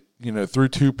 but threw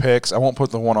 2 picks. I won't put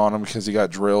the one on him because he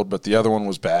got drilled, but the other one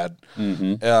was bad.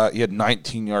 Mm-hmm. He had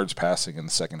 19 yards passing in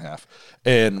the second half.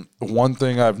 And one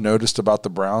thing I've noticed about the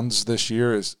Browns this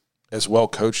year is, as well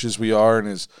coached as we are, and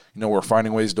as we're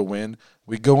finding ways to win,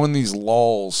 we go in these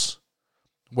lulls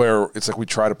where it's like we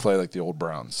try to play like the old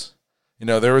Browns.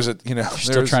 There was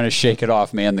still trying to shake it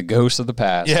off, man. The ghost of the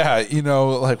past. Yeah,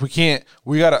 like we're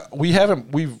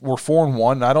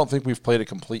 4-1. I don't think we've played a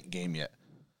complete game yet.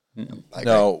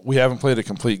 No, we haven't played a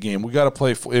complete game. We got to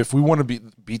play. If we want to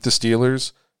beat the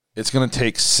Steelers, it's going to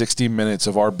take 60 minutes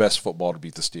of our best football to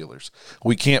beat the Steelers.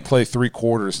 We can't play 3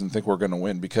 quarters and think we're going to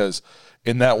win, because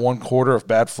in that 1 quarter of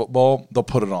bad football, they'll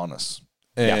put it on us,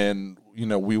 and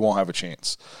we won't have a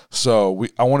chance. So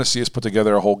I want to see us put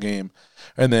together a whole game,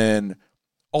 and then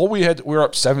we were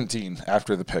up 17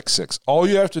 after the pick 6. All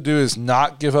you have to do is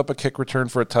not give up a kick return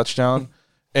for a touchdown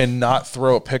and not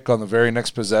throw a pick on the very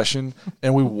next possession,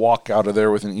 and we walk out of there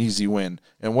with an easy win.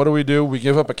 And what do? We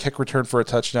give up a kick return for a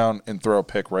touchdown and throw a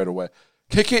pick right away.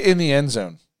 Kick it in the end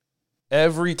zone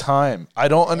every time. I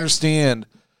don't understand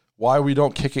why we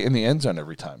don't kick it in the end zone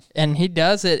every time. And he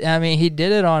does it. I mean, he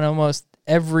did it on almost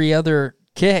every other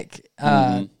kick,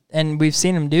 and we've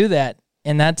seen him do that.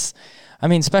 And that's, I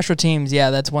mean, special teams,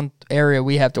 that's one area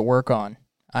we have to work on.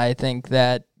 I think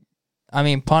that,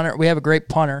 punter, we have a great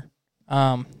punter.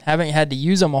 Haven't had to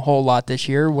use them a whole lot this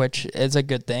year, which is a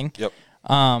good thing. Yep.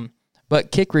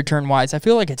 But kick return wise, I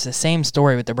feel like it's the same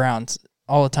story with the Browns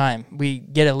all the time. We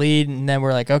get a lead, and then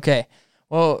we're like, okay,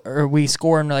 or we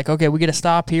score, and we're like, okay, we get a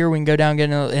stop here, we can go down,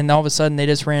 and all of a sudden they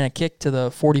just ran a kick to the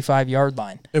 45-yard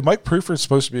line. And Mike Pruford's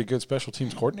supposed to be a good special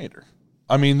teams coordinator.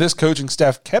 I mean, this coaching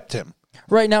staff kept him.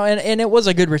 Right now, and it was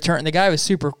a good return. The guy was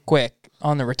super quick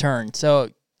on the return. So,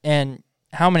 and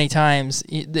how many times,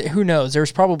 who knows?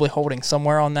 There's probably holding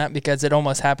somewhere on that, because it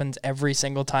almost happens every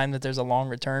single time that there's a long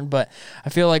return. But I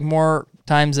feel like more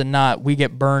times than not, we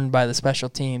get burned by the special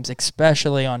teams,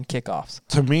 especially on kickoffs.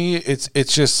 To me, it's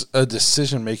just a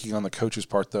decision-making on the coach's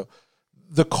part, though.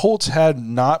 The Colts had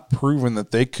not proven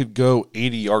that they could go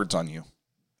 80 yards on you.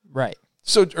 Right.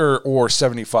 So or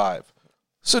 75.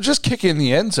 So just kick it in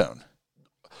the end zone.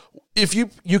 If you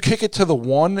kick it to the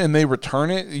 1 and they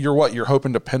return it, you're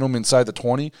hoping to pin them inside the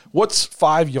 20? What's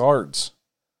 5 yards?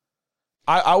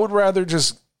 I would rather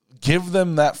just give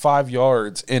them that 5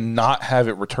 yards and not have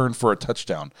it returned for a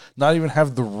touchdown. Not even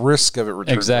have the risk of it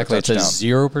returned exactly. for a touchdown. It's a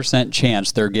 0%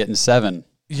 chance they're getting 7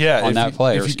 on that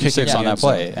play, or 6 on that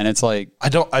play. And it's like, I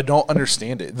don't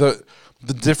understand it.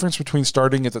 The difference between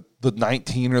starting at the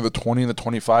 19 or the 20 and the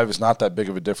 25 is not that big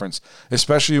of a difference,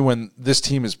 especially when this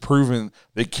team has proven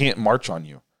they can't march on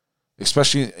you.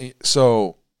 Especially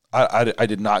so, I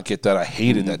did not get that. I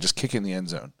hated that. Just kick in the end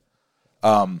zone.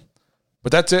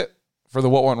 But that's it for the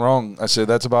what went wrong. I said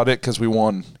that's about it, because we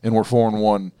won and we're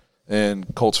 4-1.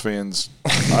 And Colts fans,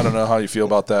 I don't know how you feel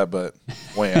about that, but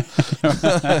wham.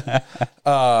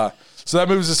 So that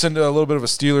moves us into a little bit of a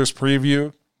Steelers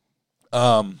preview.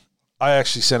 I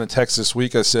actually sent a text this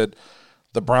week. I said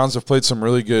the Browns have played some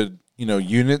really good,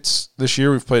 units this year.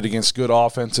 We've played against good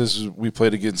offenses. We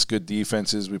played against good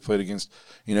defenses. We played against,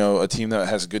 a team that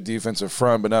has a good defensive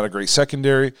front but not a great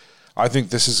secondary. I think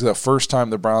this is the first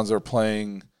time the Browns are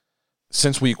playing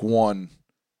since week 1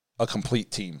 a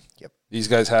complete team. Yep. These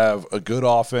guys have a good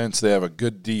offense. They have a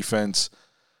good defense.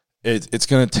 It's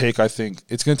going to take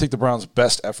the Browns'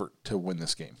 best effort to win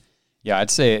this game. Yeah, I'd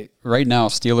say right now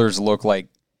Steelers look like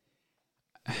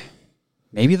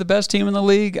maybe the best team in the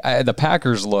league. The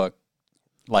Packers look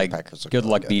like good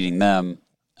luck beating them.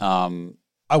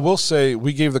 I will say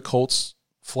we gave the Colts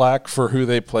flack for who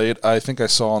they played. I think I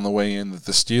saw on the way in that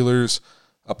the Steelers'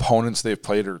 opponents they've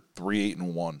played are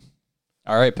 3-8-1.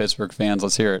 All right, Pittsburgh fans,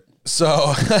 let's hear it.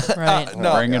 So right.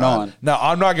 Bring it on. Now,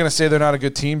 I'm not going to say they're not a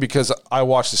good team, because I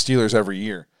watch the Steelers every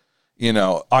year.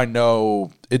 I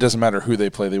know it doesn't matter who they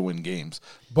play, they win games.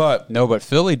 But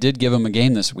Philly did give them a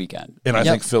game this weekend. And I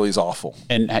think Philly's awful.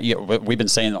 And we've been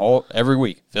saying every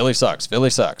week, Philly sucks.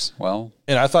 Well,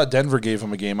 and I thought Denver gave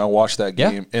them a game. I watched that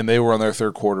game, and they were on their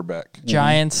third quarterback.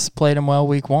 Giants played them well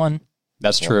week 1.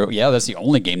 That's true. Yeah, that's the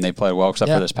only game they played well, except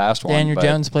for this past one. Daniel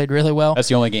Jones played really well. That's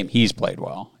the only game he's played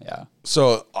well. Yeah.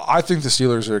 So I think the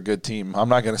Steelers are a good team. I'm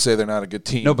not going to say they're not a good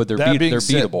team. No, but they're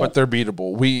beatable. But they're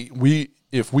beatable.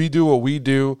 If we do what we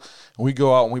do, and we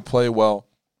go out and we play well,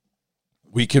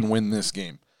 we can win this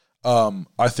game.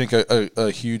 I think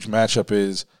a huge matchup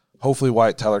is hopefully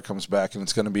Wyatt Teller comes back, and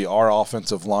it's going to be our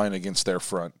offensive line against their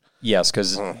front. Yes,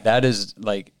 because that is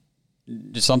like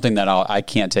just something that I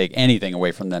can't take anything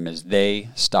away from them is they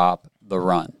stop the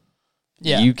run.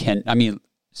 Yeah. You can,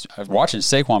 watching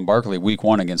Saquon Barkley week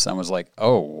 1 against them was like,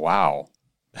 oh, wow.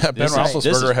 Ben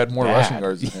Roethlisberger had more rushing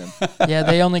yards than him. Yeah,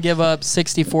 they only give up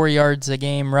 64 yards a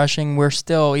game rushing. We're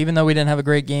still, even though we didn't have a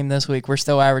great game this week, we're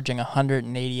still averaging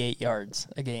 188 yards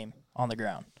a game on the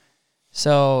ground.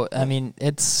 So,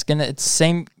 it's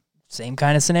same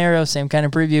kind of scenario, same kind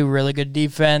of preview, really good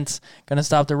defense, going to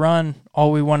stop the run.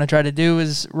 All we want to try to do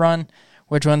is run.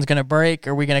 Which one's going to break?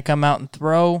 Are we going to come out and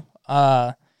throw?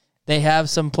 They have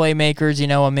some playmakers, a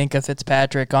Minkah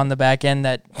Fitzpatrick on the back end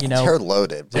that, They're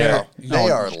loaded, bro. They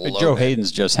are loaded. Joe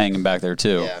Hayden's just hanging back there,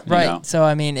 too. Yeah. Right.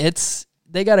 So,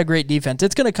 they got a great defense.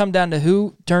 It's going to come down to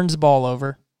who turns the ball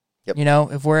over. Yep.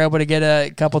 If we're able to get a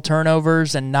couple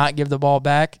turnovers and not give the ball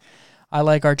back, I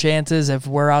like our chances. If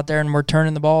we're out there and we're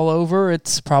turning the ball over,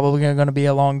 it's probably going to be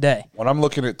a long day. When I'm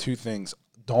looking at two things,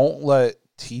 don't let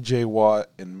TJ Watt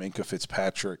and Minkah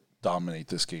Fitzpatrick dominate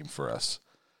this game for us.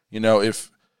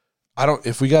 If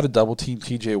we got to double team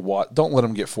TJ Watt, don't let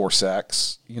him get 4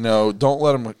 sacks. Don't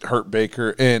let him hurt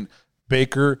Baker. And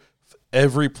Baker,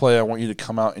 every play I want you to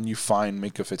come out and you find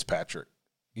Minkah Fitzpatrick.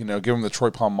 Give him the Troy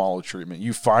Polamalu treatment.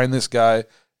 You find this guy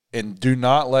and do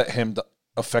not let him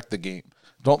affect the game.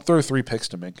 Don't throw 3 picks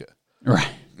to Minkah. Right.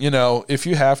 If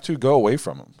you have to, go away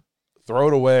from him. Throw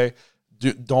it away.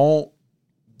 Don't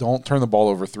turn the ball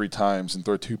over 3 times and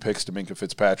throw 2 picks to Minkah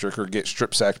Fitzpatrick or get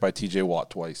strip sacked by TJ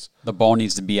Watt twice. The ball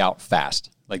needs to be out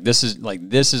fast. This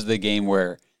is the game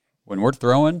where when we're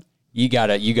throwing, you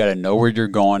gotta know where you're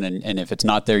going, and if it's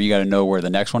not there, you gotta know where the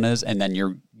next one is, and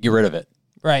then get rid of it.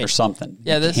 Right. Or something.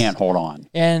 Yeah, you can't hold on.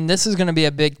 And this is gonna be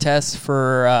a big test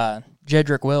for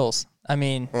Jedrick Wills.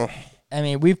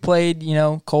 We've played,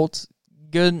 Colts,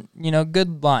 good,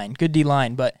 good line, good D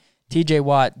line, but TJ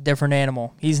Watt, different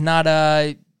animal. He's not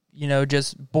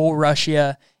just bull rush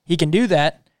you. He can do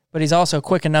that, but he's also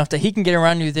quick enough that he can get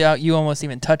around you without you almost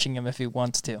even touching him if he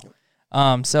wants to.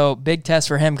 So big test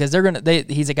for him because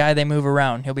he's a guy they move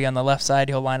around. He'll be on the left side.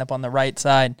 He'll line up on the right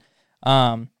side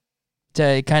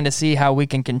to kind of see how we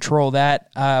can control that.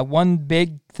 One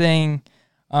big thing,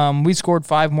 we scored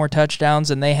 5 more touchdowns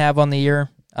than they have on the year.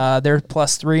 They're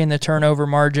 +3 in the turnover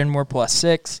margin. We're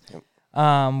 +6.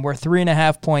 We're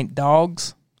 3.5-point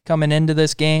dogs coming into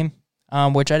this game,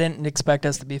 which I didn't expect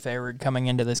us to be favored coming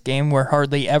into this game. We're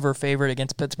hardly ever favored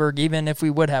against Pittsburgh. Even if we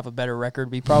would have a better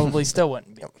record, we probably still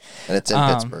wouldn't be. And it's in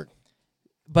Pittsburgh.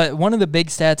 But one of the big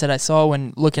stats that I saw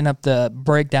when looking up the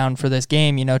breakdown for this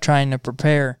game, trying to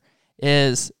prepare,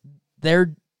 is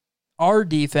our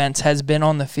defense has been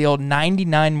on the field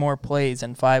 99 more plays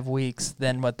in 5 weeks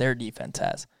than what their defense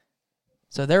has.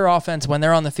 So their offense, when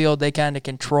they're on the field, they kind of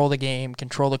control the game,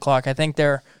 control the clock. I think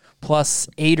they're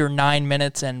 +8 or 9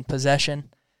 minutes in possession.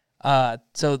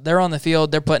 So they're on the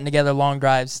field, they're putting together long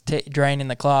drives, draining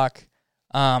the clock,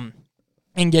 and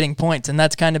getting points. And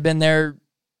that's kind of been their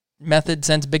method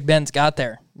since Big Ben's got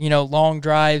there. Long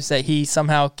drives that he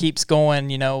somehow keeps going,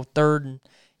 third, and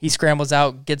he scrambles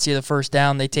out, gets you the first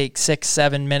down. They take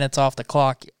 6-7 minutes off the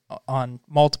clock on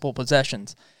multiple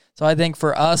possessions. So I think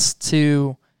for us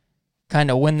to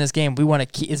kind of win this game, we want to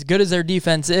keep, as good as their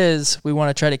defense is, we want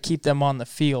to try to keep them on the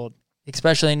field,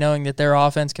 especially knowing that their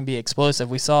offense can be explosive.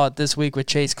 We saw it this week with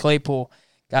Chase Claypool.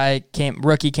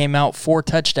 Rookie came out 4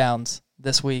 touchdowns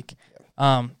this week.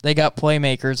 They got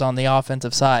playmakers on the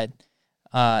offensive side.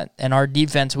 And our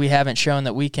defense, we haven't shown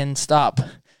that we can stop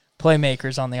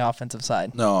playmakers on the offensive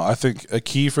side. No, I think a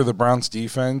key for the Browns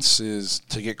defense is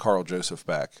to get Carl Joseph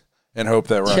back and hope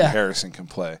that Ronnie Harrison can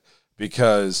play,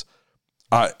 because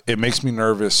it makes me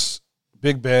nervous.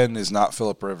 Big Ben is not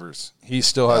Phillip Rivers. He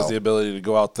still has the ability to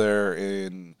go out there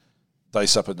and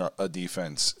dice up a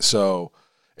defense. So,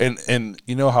 and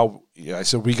you know how I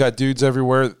said we got dudes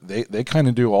everywhere. They kind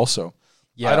of do also.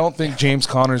 Yeah. I don't think James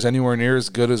Conner's anywhere near as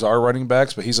good as our running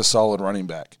backs, but he's a solid running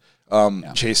back.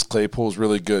 Chase Claypool's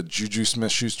really good. Juju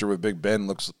Smith-Schuster with Big Ben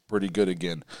looks pretty good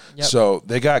again. Yep. So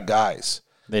they got guys.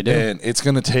 They do. And it's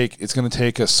gonna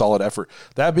take a solid effort.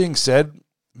 That being said,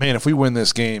 man, if we win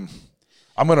this game,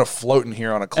 I'm gonna float in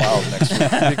here on a cloud next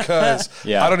week because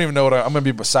I don't even know what I'm gonna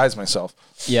be besides myself.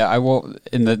 Yeah, I will.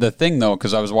 And the thing though,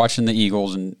 because I was watching the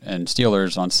Eagles and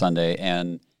Steelers on Sunday,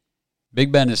 and Big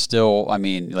Ben is still, I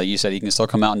mean, like you said, he can still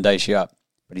come out and dice you up.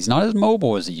 But he's not as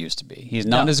mobile as he used to be. He's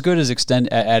not as good as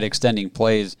at extending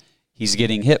plays. He's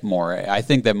getting hit more. I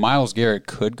think that Myles Garrett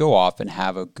could go off and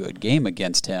have a good game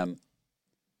against him,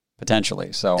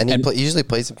 potentially. So, and he usually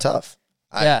plays him tough.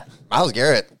 Myles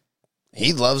Garrett,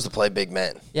 he loves to play big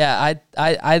men. Yeah,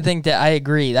 I think that I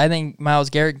agree. I think Myles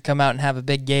Garrett can come out and have a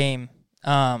big game.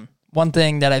 One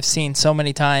thing that I've seen so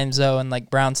many times, though, in like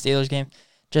Browns-Steelers game,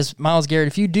 just Myles Garrett,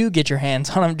 if you do get your hands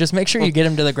on him, just make sure you get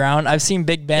him to the ground. I've seen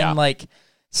Big Ben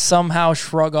somehow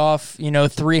shrug off,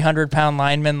 300-pound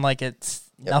linemen like it's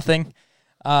nothing,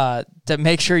 to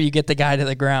make sure you get the guy to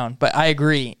the ground. But I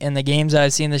agree. In the games that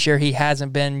I've seen this year, he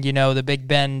hasn't been, the Big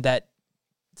Ben that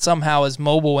somehow is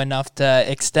mobile enough to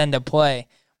extend a play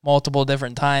multiple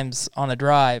different times on a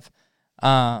drive.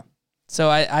 So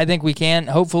I think we can.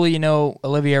 Hopefully,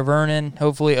 Olivier Vernon,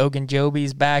 hopefully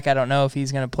Ogunjobi's back. I don't know if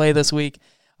he's going to play this week.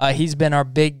 He's been our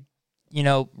big,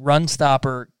 run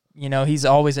stopper, he's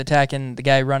always attacking the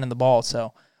guy running the ball.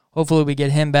 So hopefully we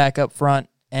get him back up front.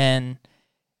 And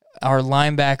our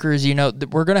linebackers,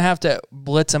 we're going to have to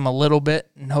blitz him a little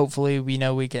bit, and hopefully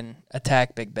we can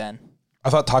attack Big Ben. I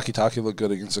thought Taki looked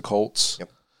good against the Colts. Yep.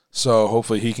 So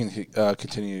hopefully he can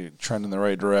continue to trend in the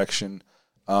right direction.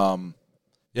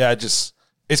 It's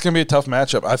going to be a tough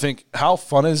matchup. I think, how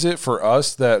fun is it for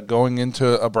us that going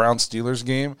into a Browns-Steelers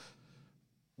game,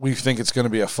 we think it's going to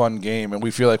be a fun game, and we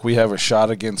feel like we have a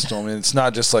shot against them. And it's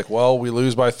not just like, well, we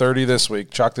lose by 30 this week,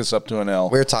 chalk this up to an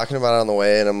L. We were talking about it on the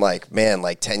way, and I'm like, man,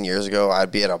 10 years ago,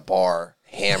 I'd be at a bar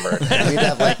hammered. And we'd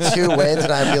have 2 wins,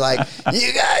 and I'd be like,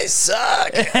 you guys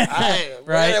suck. We're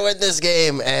going to win this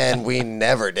game, and we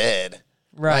never did.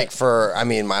 Right.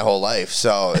 My whole life.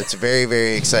 So it's very,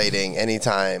 very exciting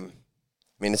anytime.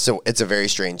 It's a very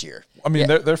strange year.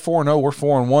 They're 4-0. We're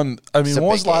 4-1. When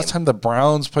was the last time the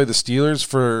Browns played the Steelers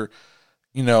for,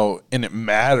 and it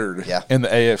mattered in the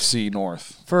AFC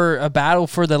North? For a battle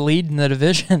for the lead in the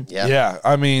division. Yeah.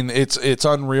 It's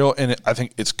unreal, and I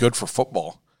think it's good for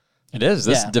football. It is.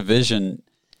 This division.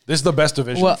 This is the best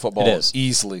division in football. It is.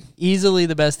 Easily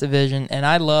the best division. And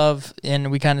I love,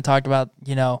 and we kind of talked about,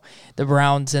 the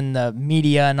Browns and the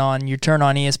media and on, you turn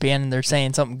on ESPN and they're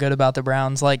saying something good about the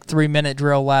Browns. 3-minute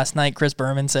drill last night, Chris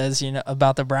Berman says,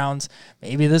 about the Browns,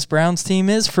 maybe this Browns team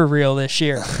is for real this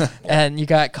year. And you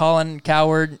got Colin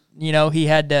Cowherd, he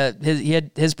had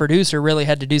his producer really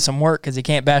had to do some work because he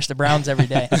can't bash the Browns every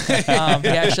day. He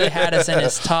actually had us in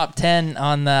his top 10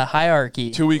 on the hierarchy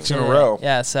 2 weeks in a row.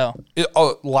 Yeah, so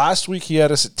last week he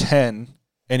had us at 10,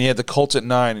 and he had the Colts at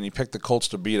 9, and he picked the Colts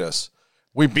to beat us.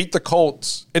 We beat the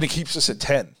Colts, and it keeps us at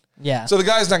 10. Yeah. So the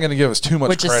guy's not going to give us too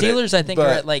much credit. Which the Steelers, I think, are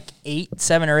at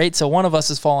 7 or 8, so one of us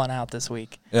is falling out this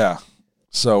week. Yeah.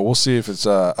 So we'll see if it's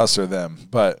us or them.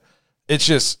 But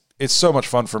it's so much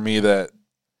fun for me that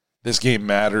this game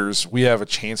matters. We have a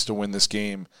chance to win this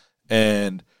game,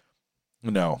 and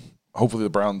hopefully the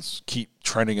Browns keep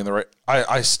trending in the right.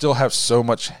 I still have so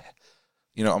much.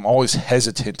 I'm always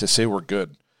hesitant to say we're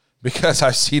good because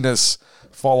I've seen us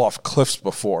fall off cliffs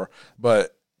before.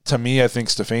 But to me, I think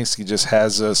Stefanski just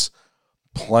has us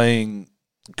playing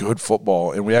good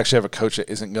football, and we actually have a coach that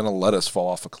isn't going to let us fall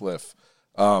off a cliff.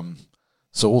 So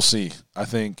we'll see. I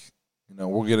think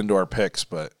we'll get into our picks,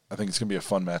 but I think it's going to be a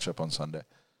fun matchup on Sunday.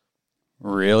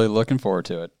 Really looking forward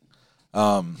to it.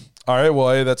 All right,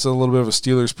 well, hey, that's a little bit of a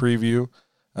Steelers preview.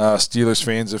 Steelers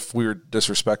fans, if we were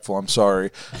disrespectful, I'm sorry.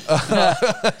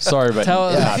 Sorry, but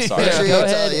not sorry. Make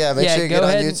sure you get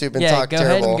on YouTube and talk terrible. Go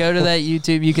ahead and go to that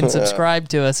YouTube. You can subscribe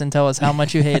to us and tell us how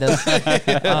much you hate us.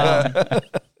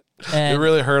 It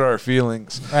really hurt our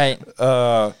feelings. Right.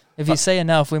 If you say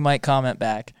enough, we might comment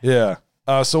back. Yeah.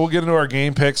 So we'll get into our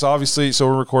game picks. Obviously, so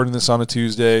we're recording this on a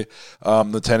Tuesday.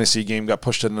 The Tennessee game got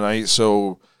pushed to tonight,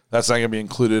 so that's not going to be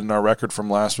included in our record from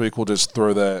last week. We'll just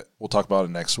throw that. We'll talk about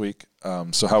it next week.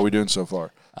 So how are we doing so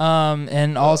far?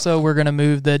 And also we're going to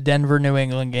move the Denver-New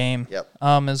England game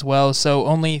as well. So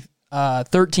only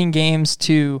 13 games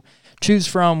to choose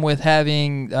from with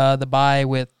having the bye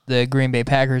with the Green Bay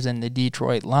Packers and the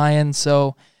Detroit Lions.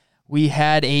 So we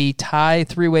had a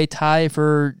three-way tie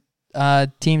for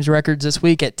teams' records this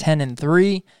week at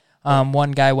 10-3.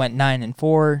 One guy went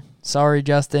 9-4. Sorry,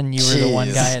 Justin, you were the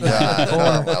one guy at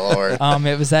 9-4. My Lord.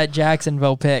 It was that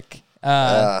Jacksonville pick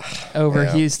over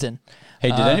Houston. Hey,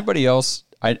 did anybody else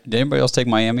take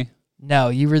Miami? No,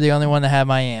 you were the only one that had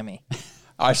Miami.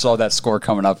 I saw that score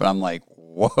coming up, and I'm like,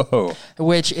 whoa.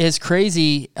 Which is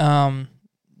crazy.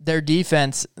 Their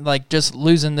defense, just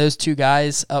losing those two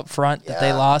guys up front that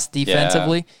they lost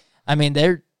defensively. Yeah.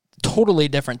 They're totally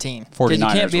different team.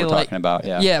 49ers we're talking about,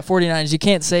 yeah. Yeah, 49ers. You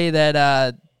can't say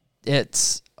that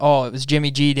it was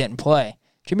Jimmy G didn't play.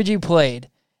 Jimmy G played.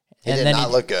 He did not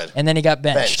look good. And then he got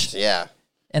benched. Yeah.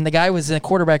 And the guy was a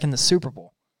quarterback in the Super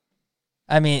Bowl.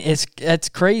 It's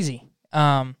crazy.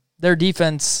 Their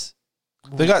defense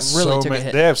they got really took a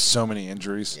hit. They have so many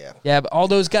injuries. Yeah, but all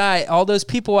those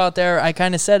people out there, I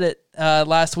kind of said it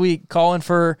last week, calling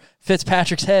for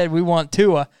Fitzpatrick's head. We want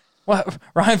Tua. What?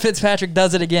 Ryan Fitzpatrick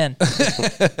does it again. All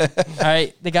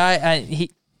right, the guy,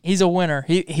 he's a winner.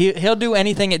 He'll do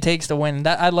anything it takes to win.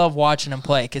 I love watching him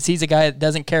play because he's a guy that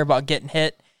doesn't care about getting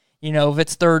hit. If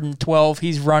it's 3rd and 12,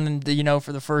 he's running,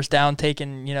 for the first down,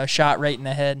 taking, shot right in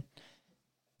the head.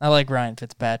 I like Ryan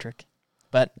Fitzpatrick.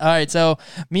 But, all right, so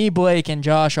me, Blake, and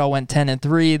Josh all went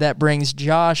 10-3. That brings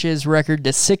Josh's record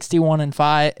to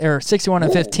 61-5, or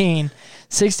 61-15.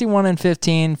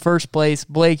 61-15, first place.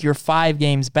 Blake, you're 5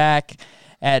 games back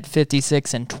at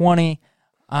 56-20.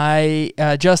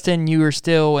 Justin, you are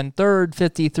still in third,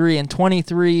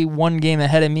 53-23, one game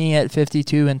ahead of me at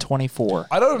 52-24.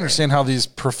 I don't understand how these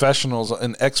professionals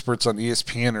and experts on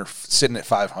ESPN are sitting at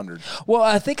 500. Well,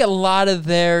 I think a lot of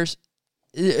theirs,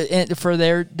 for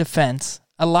their defense,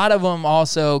 a lot of them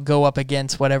also go up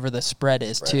against whatever the spread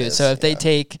is too. So if they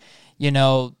take,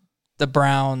 the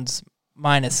Browns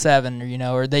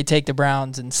 -7, or they take the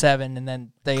Browns in 7 and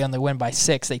then they only win by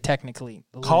 6, they technically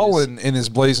lose. Colin in his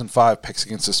Blazing 5 picks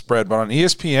against the spread, but on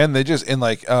ESPN they just in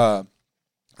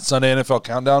Sunday NFL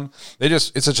Countdown it's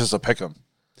just a pick 'em.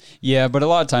 Yeah, but a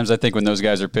lot of times I think when those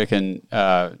guys are picking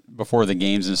before the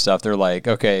games and stuff, they're like,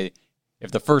 okay, if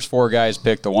the first 4 guys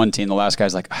pick the one team, the last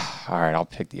guy's like, all right, I'll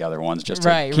pick the other ones just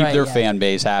to keep their fan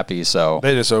base happy. So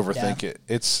they just overthink it.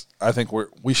 I think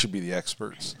we should be the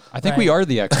experts. I think we are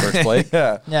the experts, Blake.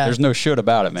 Yeah. There's no shit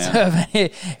about it, man. So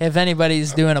if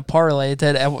anybody's doing a parlay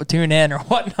to tune in or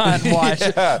whatnot,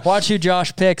 watch who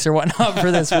Josh picks or whatnot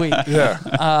for this week.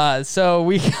 Yeah. So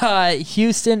we got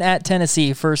Houston at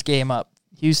Tennessee, first game up.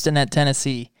 Houston at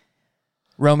Tennessee.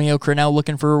 Romeo Crennel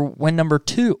looking for win number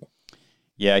 2.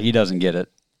 Yeah, he doesn't get it.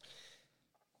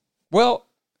 Well,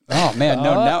 oh man,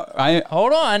 no. Now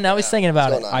hold on. Now he's thinking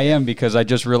about it. I am, because I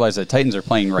just realized that Titans are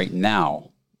playing right now,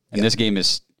 and this game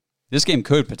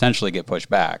could potentially get pushed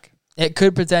back. It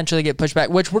could potentially get pushed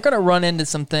back, which we're going to run into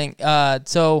something.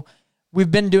 So we've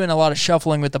been doing a lot of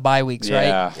shuffling with the bye weeks,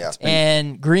 right? Yeah.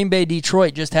 And Green Bay,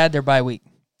 Detroit just had their bye week.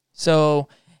 So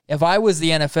if I was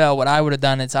the NFL, what I would have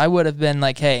done is I would have been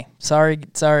like, hey, sorry,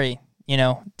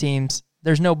 teams.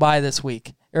 There's no bye this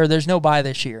week, or there's no bye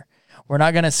this year. We're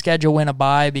not going to schedule in a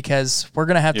bye because we're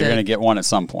going to have You're going to get one at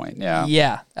some point, yeah.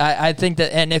 Yeah, I think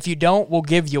that, and if you don't, we'll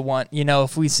give you one.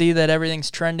 If we see that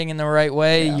everything's trending in the right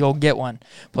way, you'll get one.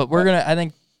 But I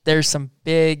think there's some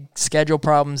big schedule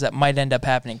problems that might end up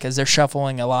happening because they're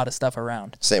shuffling a lot of stuff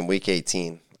around. Same week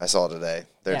 18, I saw today.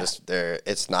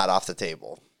 It's not off the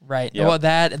table. Right. Yep. Well,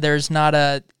 there's not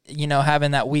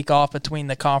having that week off between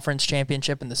the conference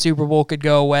championship and the Super Bowl could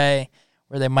go away,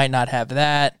 where they might not have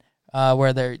that,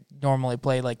 where they normally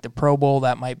play like the Pro Bowl,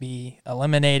 that might be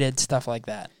eliminated, stuff like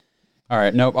that. All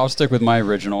right, nope, I'll stick with my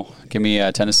original. Give me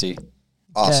Tennessee.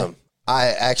 Awesome. Okay. I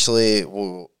actually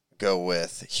will go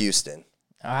with Houston.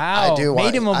 Wow.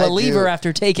 Made him a believer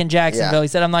after taking Jacksonville. Yeah. He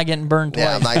said, I'm not getting burned twice.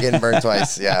 Yeah, I'm not getting burned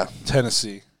twice, yeah.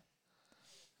 Tennessee.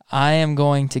 I am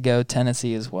going to go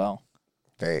Tennessee as well.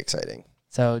 Very exciting.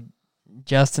 So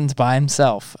Justin's by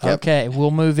himself. Yep. Okay,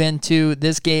 we'll move into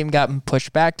this game. Got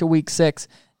pushed back to week 6.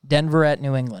 Denver at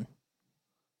New England.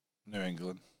 New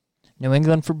England. New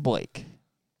England for Blake.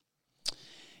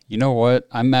 You know what?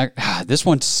 This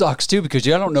one sucks too, because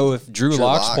I don't know if Drew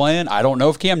Lock's playing. I don't know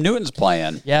if Cam Newton's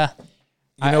playing. Yeah.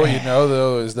 What you know,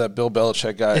 though, is that Bill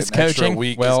Belichick got an extra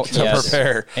week to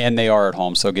prepare. And they are at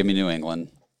home, so give me New England.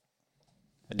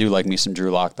 I do like me some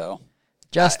Drew Lock, though.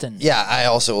 Justin. I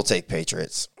also will take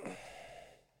Patriots.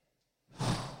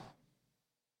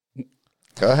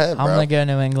 Go ahead, bro. I'm going to go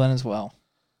New England as well.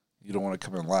 You don't want to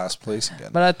come in last place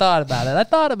again. But I thought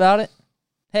about it.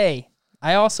 Hey,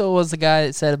 I also was the guy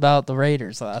that said about the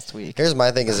Raiders last week. Here's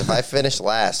my thing: is if I finish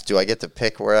last, do I get to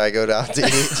pick where I go down to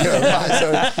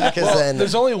eat?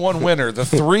 There's only one winner. The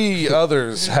 3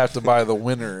 others have to buy the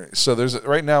winner. So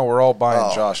right now we're all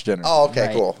buying Josh dinner. Oh,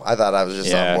 okay, cool. I thought I was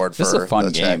just on board for this is a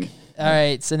fun game. All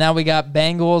right, so now we got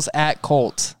Bengals at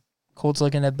Colts. Colts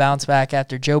looking to bounce back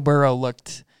after Joe Burrow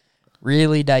looked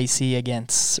really dicey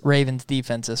against Ravens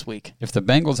defense this week. If the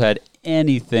Bengals had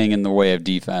anything in the way of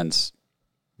defense,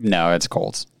 no, it's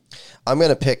Colts. I'm going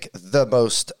to pick the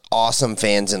most awesome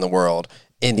fans in the world,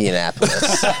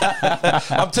 Indianapolis.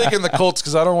 I'm taking the Colts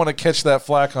because I don't want to catch that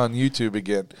flack on YouTube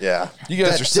again. Yeah. You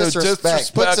guys are so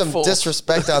disrespectful. Put some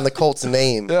disrespect on the Colts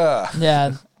name.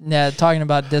 Yeah, talking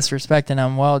about disrespecting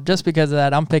them. Well, just because of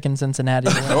that, I'm picking Cincinnati.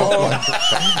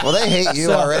 Well, they hate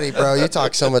you already, bro. You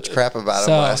talked so much crap about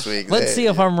them last week. Let's see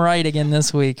if I'm right again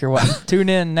this week or what. Tune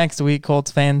in next week, Colts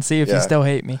fans. See if you still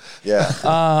hate me. Yeah.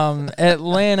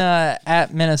 Atlanta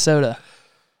at Minnesota.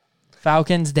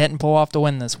 Falcons didn't pull off the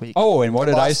win this week. Oh, and what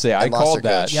did I say? I called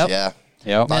that. Yep.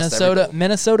 Yeah.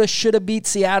 Minnesota should have beat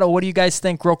Seattle. What do you guys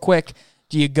think, real quick?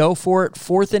 Do you go for it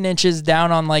 4th and inches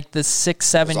down on like the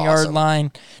 6-7 yard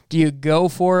line? Do you go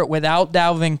for it without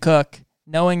Dalvin Cook,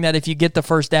 knowing that if you get the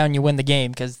first down, you win the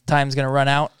game because time's going to run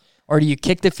out? Or do you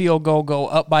kick the field goal, go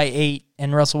up by 8,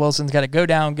 and Russell Wilson's got to go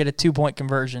down, get a 2-point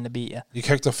conversion to beat you? You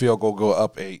kick the field goal, go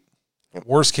up 8.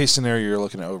 Worst case scenario, you're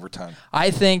looking at overtime.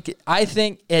 I think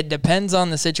it depends on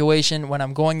the situation. When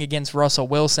I'm going against Russell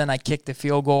Wilson, I kick the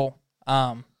field goal.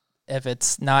 If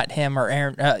it's not him or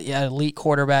Aaron, elite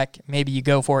quarterback, maybe you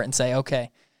go for it and say,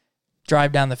 okay,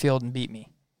 drive down the field and beat me.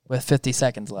 with 50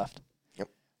 seconds left. Yep.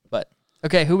 But,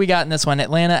 okay, who we got in this one?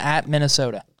 Atlanta at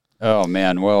Minnesota. Oh,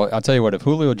 man. Well, I'll tell you what. If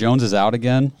Julio Jones is out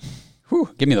again,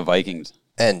 give me the Vikings.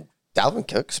 And Dalvin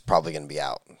Cook's probably going to be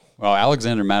out. Well,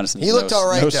 Alexander Madison. He looked all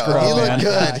right, though. He looked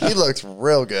good. He looked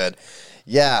real good.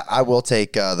 Yeah, I will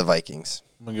take the Vikings.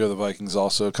 I'm going to go the Vikings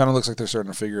also. It kind of looks like they're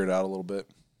starting to figure it out a little bit.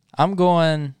 I'm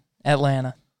going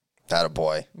Atlanta.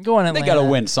 Attaboy. I'm going Atlanta. They got to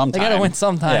win sometime. They got to win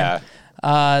sometime.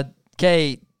 Yeah.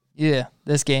 Okay,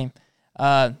 this game.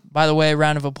 By the way,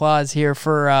 round of applause here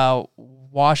for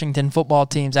Washington football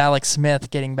team's Alex Smith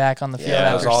getting back on the field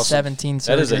after awesome. 17 surgeries.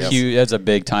 That is that's a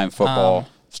big time football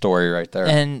story right there.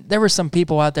 And there were some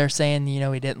people out there saying, he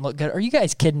didn't look good. Are you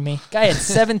guys kidding me? Guy had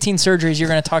 17 surgeries. You're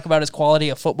going to talk about his quality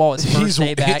of football his first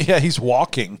day back? Yeah, he's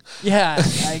walking. Yeah.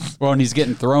 Well, and he's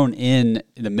getting thrown in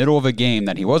the middle of a game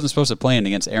that he wasn't supposed to play in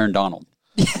against Aaron Donald.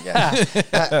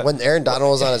 Yeah. When Aaron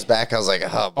Donald was on his back, I was like,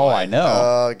 oh, boy. Oh, I know.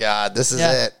 Oh, God, this is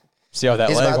it. See how that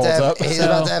leg holds up? He's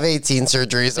about to have 18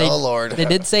 surgeries. Oh, Lord. They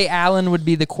did say Allen would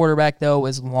be the quarterback, though,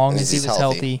 as long as he was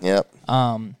healthy. Yep.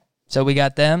 So we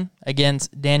got them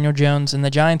against Daniel Jones and the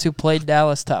Giants, who played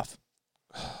Dallas tough.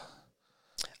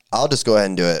 I'll just go ahead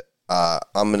and do it.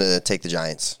 I'm going to take the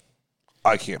Giants.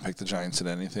 I can't pick the Giants in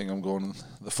anything. I'm going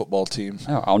the football team.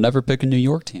 Oh, I'll never pick a New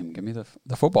York team. Give me the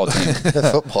football team. The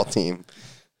football team.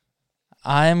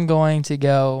 I'm going to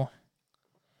go...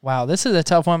 Wow, this is a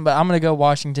tough one, but I'm going to go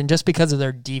Washington just because of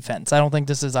their defense. I don't think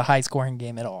this is a high-scoring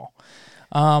game at all.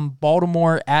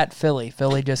 Baltimore at Philly.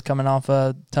 Philly just coming off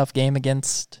a tough game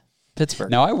against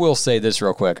Pittsburgh. Now, I will say this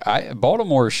real quick.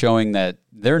 Baltimore is showing that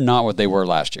they're not what they were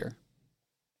last year.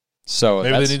 So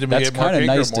maybe they need to make it kind of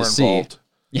nice more to see. involved.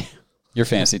 Yeah, your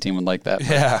fantasy team would like that.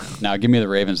 Yeah. Now, give me the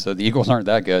Ravens. So the Eagles aren't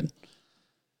that good.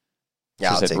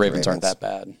 Yeah, I'll take the Ravens aren't that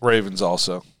bad. Ravens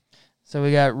also. So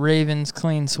we got Ravens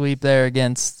clean sweep there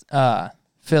against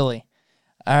Philly.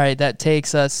 All right, that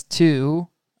takes us to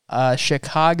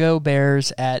Chicago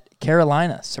Bears at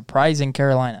Carolina. Surprising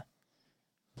Carolina.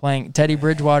 Teddy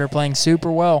Bridgewater playing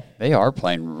super well. They are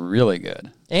playing really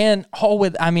good. And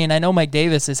I know Mike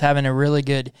Davis is having a really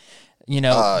good,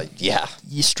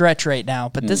 stretch right now,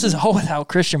 but this is all without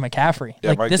Christian McCaffrey.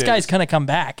 Yeah, this guy's going to come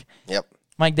back. Yep.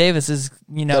 Mike Davis is,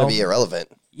 going to be irrelevant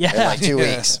in like 2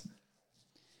 weeks.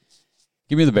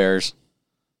 Give me the Bears.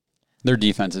 Their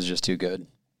defense is just too good.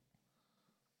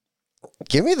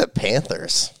 Give me the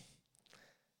Panthers.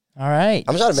 All right.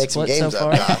 I'm trying to make some games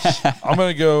up, Josh. I'm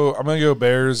gonna go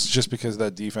Bears just because of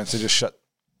that defense. They just shut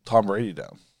Tom Brady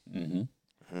down.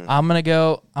 Mm-hmm. I'm gonna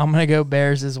go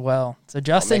Bears as well. So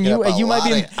Justin, you might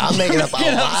be. I'm making up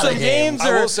a lot of games.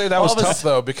 I will say that was tough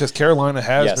though because Carolina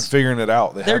has been figuring it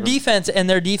out. Their defense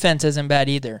isn't bad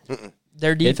either.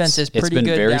 Their defense is pretty good. It's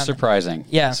been very surprising.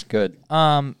 Yeah, it's good.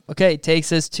 Okay,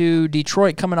 takes us to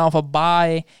Detroit coming off a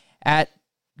bye at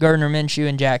Gardner Minshew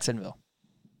in Jacksonville.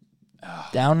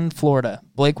 Down in Florida.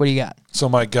 Blake, what do you got? So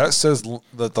my gut says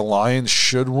that the Lions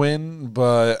should win,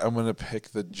 but I'm going to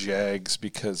pick the Jags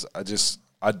because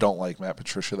I don't like Matt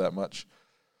Patricia that much.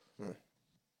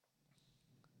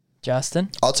 Justin?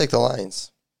 I'll take the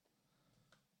Lions.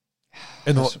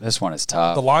 And this one is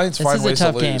tough. The Lions find ways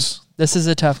to lose. Game. This is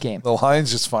a tough game. The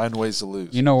Lions just find ways to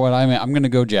lose. You know what? I'm going to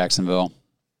go Jacksonville.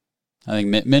 I think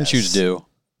Minshew's due.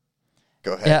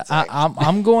 Go ahead. Yeah,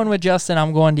 I'm going with Justin.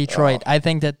 I'm going Detroit. I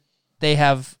think that they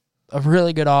have a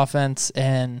really good offense,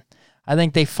 and I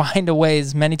think they find a way,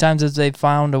 as many times as they've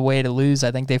found a way to lose,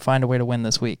 I think they find a way to win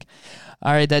this week.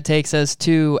 All right, that takes us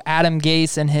to Adam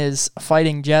Gase and his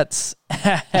Fighting Jets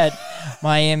at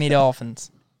Miami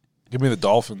Dolphins. Give me the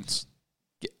Dolphins.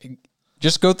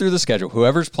 Just go through the schedule.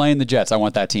 Whoever's playing the Jets, I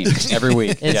want that team every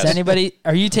week. Anybody?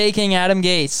 Are you taking Adam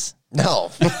Gase?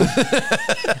 No.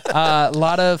 A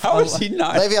lot of. How is he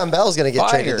not? Le'Veon Bell's going to get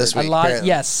traded this week. A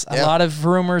lot of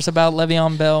rumors about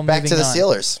Le'Veon Bell back moving to the on.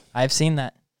 Steelers. I've seen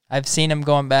that. I've seen him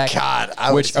going back. God.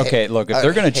 Look, if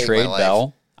they're going to trade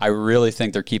Bell, I really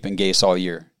think they're keeping Gase all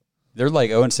year. They're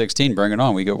like 0-16. Bring it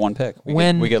on. We get one pick.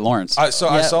 We get Lawrence. I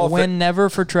saw win never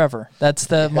for Trevor. That's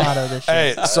the motto this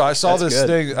year. Hey, so I saw this good.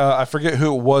 thing. I forget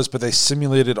who it was, but they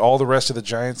simulated all the rest of the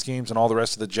Giants games and all the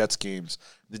rest of the Jets games.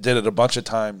 They did it a bunch of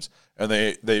times, and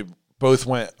they both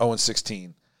went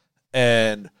 0-16.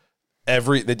 And they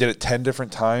did it 10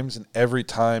 different times, and every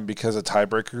time, because of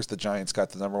tiebreakers, the Giants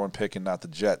got the number one pick and not the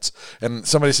Jets. And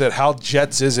somebody said, how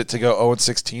Jets is it to go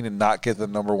 0-16 and not get the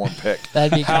number one pick?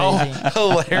 That'd be crazy. How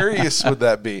hilarious would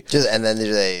that be? And then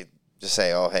they just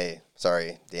say, oh, hey,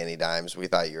 sorry, Danny Dimes, we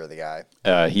thought you were the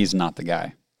guy. He's not the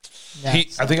guy. Yeah,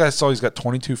 I think I saw he's got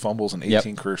 22 fumbles and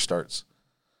 18 career starts.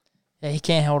 Yeah, he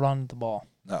can't hold on to the ball.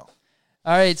 No.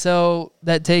 All right, so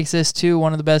that takes us to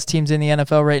one of the best teams in the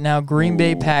NFL right now, Green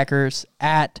Bay Packers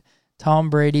at Tom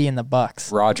Brady and the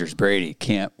Bucs. Rodgers, Brady.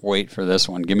 Can't wait for this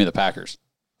one. Give me the Packers.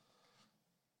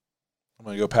 I'm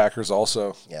going to go Packers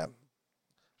also. Yeah.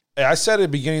 Hey, I said at the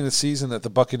beginning of the season that the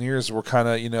Buccaneers were kind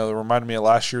of, they reminded me of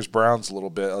last year's Browns a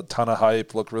little bit. A ton of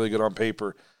hype, looked really good on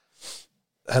paper.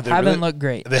 Haven't looked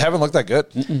great. They haven't looked that good.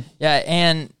 Mm-mm. Yeah,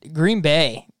 and Green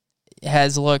Bay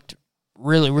has looked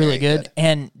really, really good.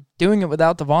 And doing it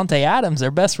without Devontae Adams,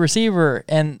 their best receiver,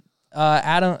 and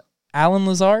Alan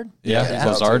Lazard. Yeah,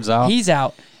 Lazard's out. He's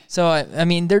out. So, I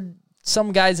mean, they're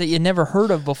some guys that you never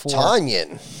heard of before.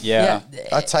 Tanyan. Yeah.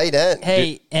 A tight end.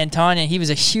 Hey, and Tanyan, he was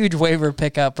a huge waiver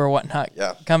pickup or whatnot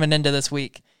coming into this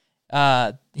week.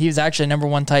 He was actually number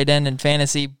 1 tight end in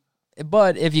fantasy.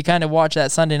 But if you kind of watch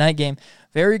that Sunday night game,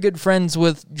 very good friends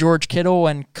with George Kittle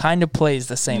and kind of plays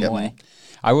the same way.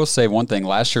 I will say one thing.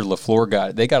 Last year, LaFleur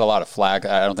got a lot of flack.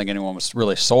 I don't think anyone was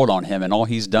really sold on him, and all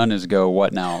he's done is go,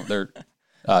 what now? They're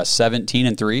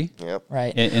 17-3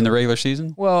 right in the regular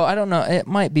season. Well, I don't know. It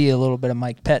might be a little bit of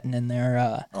Mike Pettin in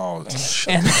there.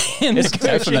 It's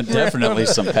definitely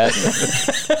some Pettin.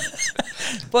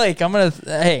 Blake, I'm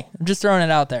just throwing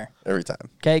it out there. Every time.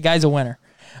 Okay, guy's a winner.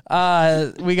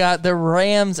 We got the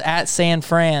Rams at San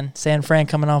Fran. San Fran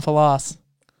coming off a loss.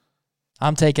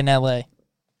 I'm taking LA.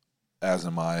 As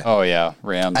am I. Oh, yeah,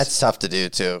 Rams. That's tough to do,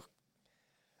 too.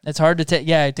 It's hard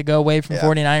to go away from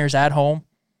 49ers at home.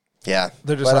 Yeah.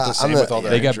 They're just not the same with all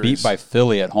their They got injuries. beat by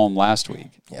Philly at home last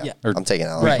week. Yeah. Or I'm taking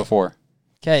LA. week before.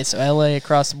 Okay, so LA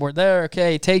across the board there.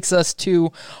 Okay, takes us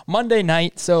to Monday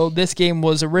night. So this game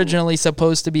was originally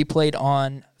supposed to be played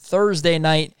on Thursday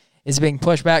night. It's being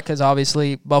pushed back because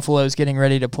obviously Buffalo's getting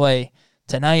ready to play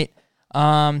tonight.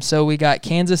 So we got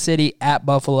Kansas City at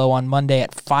Buffalo on Monday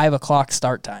at 5 o'clock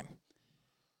start time.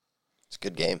 It's a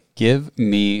good game. Give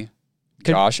me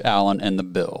Josh Allen and the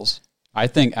Bills. I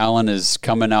think Allen is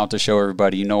coming out to show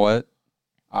everybody, you know what?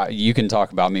 You can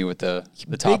talk about me with the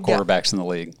top quarterbacks in the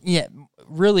league. Yeah,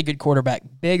 really good quarterback.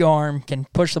 Big arm, can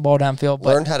push the ball downfield.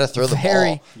 Learn how to throw the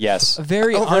ball. Yes. A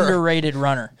very underrated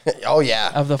runner. Oh,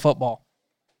 yeah. Of the football.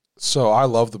 So I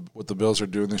love what the Bills are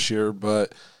doing this year,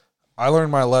 but I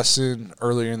learned my lesson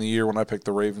earlier in the year when I picked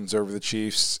the Ravens over the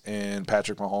Chiefs, and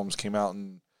Patrick Mahomes came out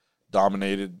and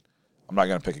dominated. I'm not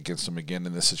going to pick against them again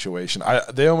in this situation.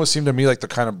 They almost seem to me like they're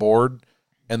kind of bored,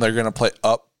 and they're going to play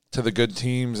up to the good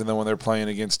teams, and then when they're playing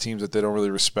against teams that they don't really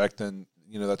respect, then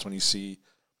that's when you see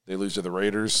they lose to the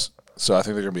Raiders. So I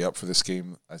think they're going to be up for this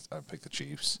game. I picked the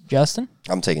Chiefs. Justin?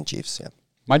 I'm taking Chiefs, yeah.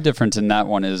 My difference in that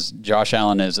one is Josh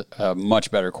Allen is a much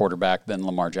better quarterback than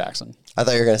Lamar Jackson. I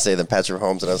thought you were going to say than Patrick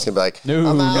Mahomes, and I was going to be like,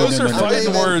 those are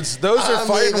fighting words. Those are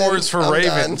fighting words for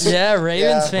Ravens. Yeah,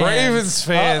 Ravens fans. Ravens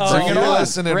fans are going to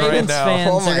listen in right now. Ravens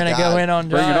fans are going to go in on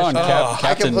Josh. Bring it on, Captain.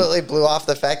 I completely blew off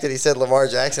the fact that he said Lamar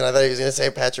Jackson. I thought he was going to say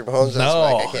Patrick Mahomes. No,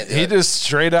 I can't do he it. just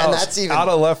straight out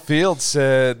of left field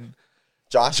said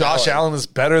Josh Allen is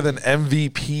better than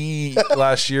MVP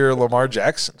last year, Lamar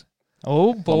Jackson.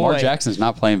 Oh, boy. Lamar Jackson's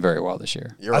not playing very well this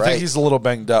year. You're right. I think he's a little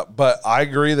banged up, but I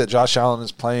agree that Josh Allen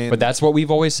is playing. But that's what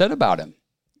we've always said about him.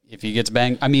 If he gets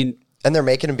banged, and they're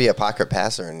making him be a pocket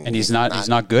passer, and he's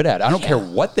not good at it. I don't care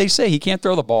what they say; he can't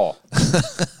throw the ball.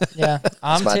 Yeah,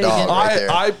 I'm taking.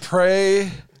 I pray.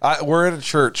 We're in a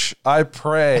church. I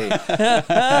pray that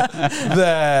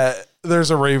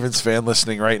there's a Ravens fan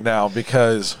listening right now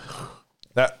because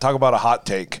talk about a hot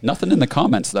take. Nothing in the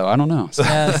comments though. I don't know.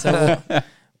 Yeah, so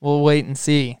we'll wait and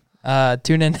see.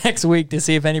 Tune in next week to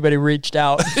see if anybody reached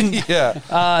out.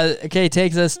 Yeah. Okay,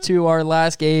 takes us to our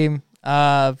last game.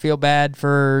 Feel bad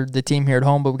for the team here at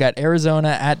home, but we got Arizona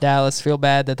at Dallas. Feel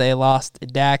bad that they lost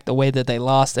Dak the way that they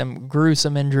lost him.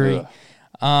 Gruesome injury.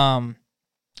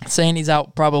 Saying he's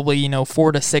out probably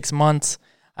 4 to 6 months.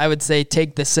 I would say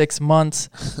take the 6 months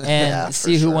and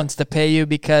see who wants to pay you,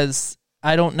 because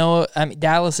I don't know. I mean,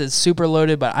 Dallas is super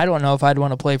loaded, but I don't know if I'd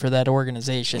want to play for that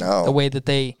organization. No. The way that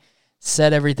they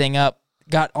set everything up,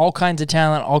 got all kinds of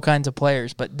talent, all kinds of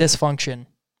players, but dysfunction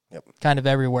kind of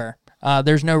everywhere.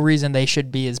 There's no reason they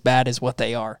should be as bad as what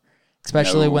they are,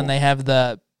 especially when they have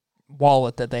the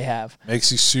wallet that they have.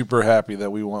 Makes you super happy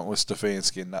that we went with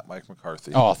Stefanski and not Mike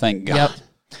McCarthy. Oh, thank God. Yep.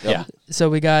 Yeah. So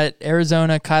we got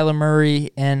Arizona, Kyler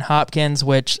Murray, and Hopkins,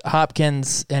 which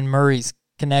Hopkins and Murray's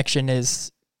connection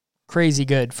is crazy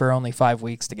good for only 5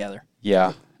 weeks together.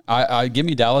 Yeah. I give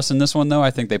me Dallas in this one, though.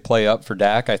 I think they play up for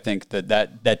Dak. I think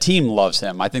that team loves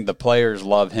him. I think the players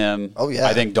love him. Oh, yeah.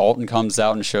 I think Dalton comes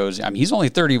out and shows. I mean, he's only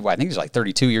 30. I think he's like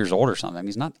 32 years old or something. I mean,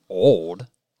 he's not old.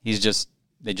 They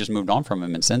just moved on from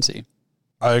him in Cincy.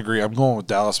 I agree. I'm going with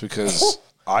Dallas because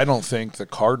I don't think the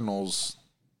Cardinals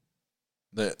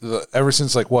Ever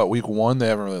since week 1, they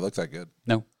haven't really looked that good.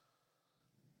 No.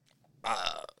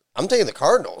 I'm taking the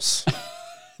Cardinals.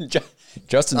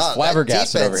 Justin's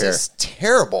flabbergasted over here. Is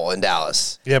terrible in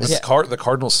Dallas. Yeah, but the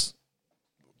Cardinals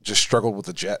just struggled with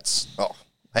the Jets. Oh,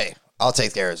 hey, I'll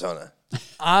take Arizona.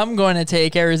 I'm going to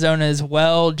take Arizona as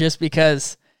well, just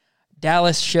because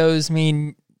Dallas shows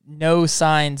me no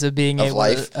signs of being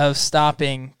of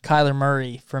stopping Kyler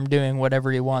Murray from doing whatever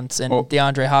he wants, and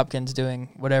DeAndre Hopkins doing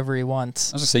whatever he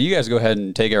wants. I was going to say, you guys go ahead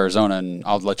and take Arizona, and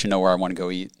I'll let you know where I want to go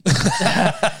eat.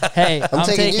 Hey, I'm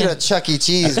taking you to Chuck E.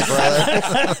 Cheese,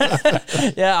 brother.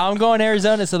 Yeah, I'm going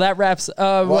Arizona, so that wraps. We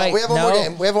have one more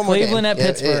game. We have one more game. Cleveland at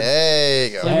Pittsburgh. There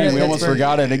you go. Hey, we almost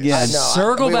forgot it again.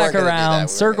 Circle back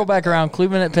around.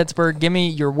 Cleveland at Pittsburgh. Give me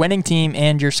your winning team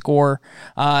and your score.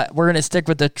 We're going to stick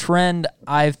with the trend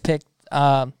I've picked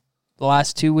the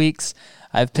last 2 weeks.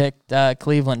 I've picked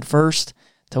Cleveland first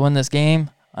to win this game.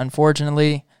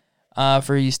 Unfortunately,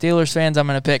 for you Steelers fans, I'm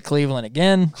going to pick Cleveland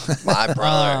again.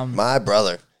 My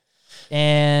brother.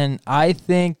 And I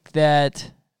think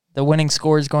that the winning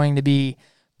score is going to be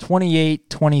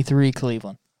 28-23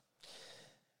 Cleveland.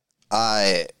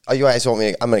 You guys want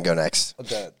me? I'm going to go next.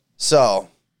 Okay. So,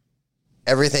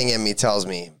 everything in me tells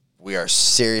me we are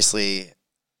seriously.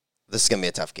 This is going to be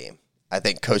a tough game. I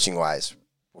think coaching-wise,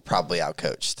 we're probably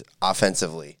outcoached.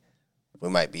 Offensively, we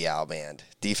might be outmanned.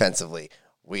 Defensively,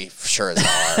 we sure as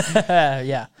hell are.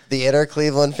 Yeah. The inner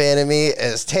Cleveland fan in me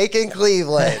is taking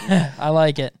Cleveland. I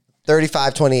like it.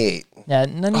 35-28. Yeah,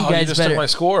 none of you guys just better. took my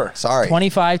score. Sorry.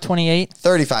 25-28?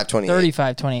 35-28.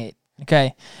 35-28.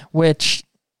 Okay. Which,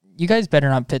 you guys better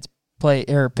not pick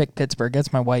Pittsburgh.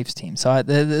 That's my wife's team. So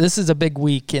this is a big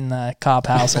week in the Cobb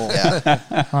household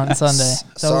on Sunday.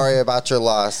 So sorry about your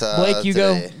loss. Blake, you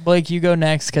today. go. Blake, you go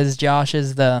next because Josh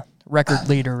is the record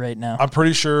leader right now. I'm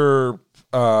pretty sure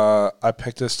I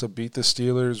picked us to beat the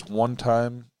Steelers one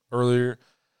time earlier.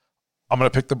 I'm going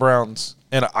to pick the Browns,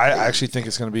 and I actually think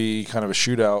it's going to be kind of a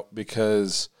shootout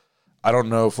because I don't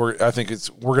know if we're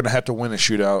going to have to win a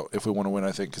shootout if we want to win,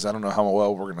 I think, because I don't know how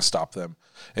well we're going to stop them.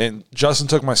 And Justin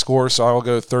took my score, so I will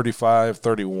go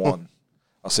 35-31.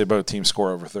 I'll say about a team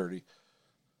score over 30.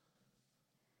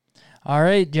 All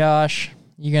right, Josh.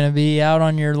 You going to be out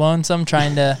on your lonesome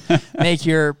trying to make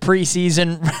your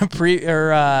preseason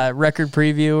record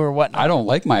preview or whatnot? I don't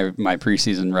like my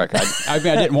preseason record. I mean,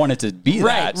 I didn't want it to be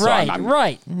that.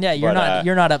 Right. Yeah,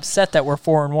 you're not upset that we're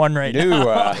 4-1 right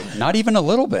now. Not even a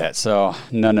little bit. So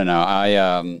no.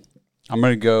 I'm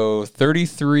going to go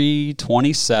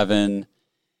 33-27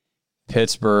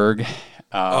 Pittsburgh.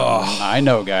 I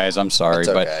know, guys. I'm sorry,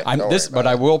 okay. but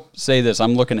I will say this.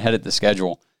 I'm looking ahead at the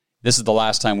schedule. This is the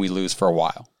last time we lose for a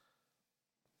while.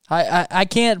 I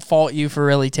can't fault you for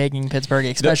really taking Pittsburgh,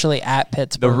 especially at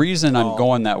Pittsburgh. The reason I'm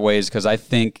going that way is because I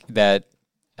think that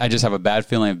I just have a bad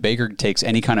feeling if Baker takes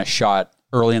any kind of shot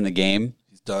early in the game,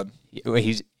 He's done.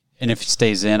 And if he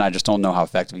stays in, I just don't know how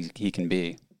effective he can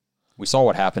be. We saw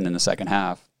what happened in the second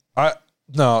half.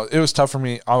 No, it was tough for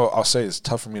me. I'll say it's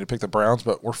tough for me to pick the Browns,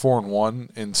 but we're 4-1,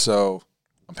 and so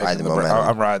I'm picking the Browns.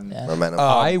 I'm riding momentum.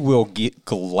 I will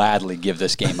gladly give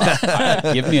this game up.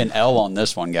 Give me an L on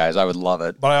this one, guys. I would love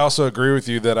it. But I also agree with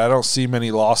you that I don't see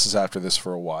many losses after this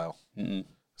for a while. Mm-mm.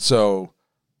 So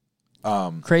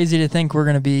crazy to think we're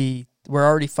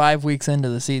already 5 weeks into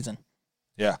the season.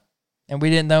 Yeah. And we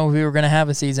didn't know we were going to have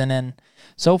a season. And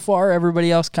so far,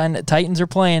 everybody else Titans are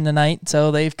playing tonight,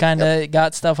 so they've kind of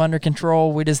got stuff under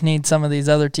control. We just need some of these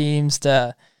other teams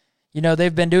to,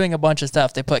 they've been doing a bunch of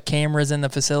stuff. They put cameras in the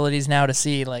facilities now to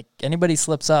see, anybody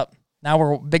slips up.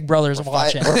 Now Big Brother's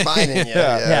watching. We're finding you.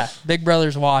 Yeah, Big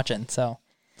Brother's watching, so.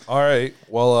 All right.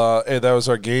 Well, hey, that was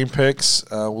our game picks.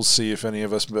 We'll see if any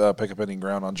of us pick up any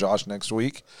ground on Josh next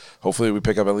week. Hopefully we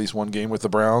pick up at least one game with the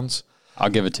Browns. I'll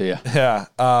give it to you. Yeah.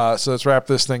 So let's wrap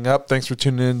this thing up. Thanks for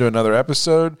tuning in to another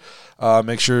episode.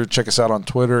 Make sure to check us out on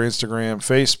Twitter, Instagram,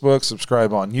 Facebook.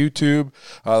 Subscribe on YouTube.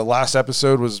 The last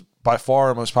episode was by far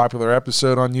our most popular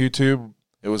episode on YouTube.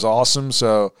 It was awesome.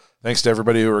 So thanks to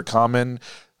everybody who were commenting.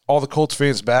 All the Colts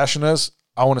fans bashing us.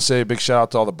 I want to say a big shout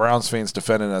out to all the Browns fans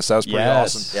defending us. That was pretty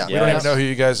awesome. Yeah. We don't even know who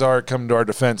you guys are coming to our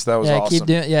defense. That was awesome.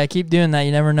 Keep doing that.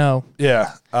 You never know.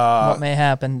 Yeah. What may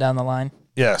happen down the line.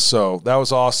 Yeah, so that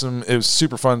was awesome. It was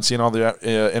super fun seeing all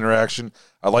the interaction.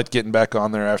 I liked getting back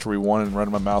on there after we won and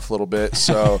running my mouth a little bit.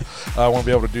 So I want to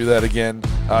be able to do that again.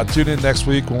 Tune in next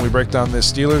week when we break down this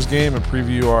Steelers game and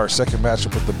preview our second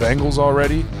matchup with the Bengals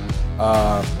already.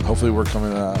 Hopefully we're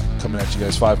coming at you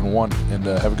guys 5-1. And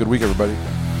have a good week, everybody.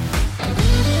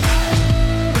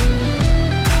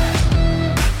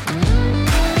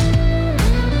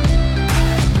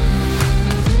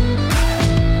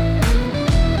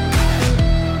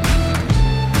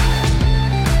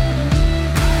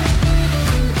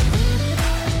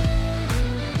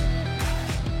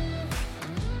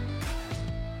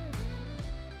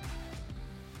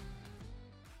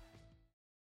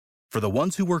 the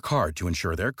ones who work hard to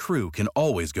ensure their crew can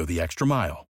always go the extra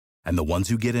mile, and the ones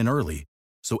who get in early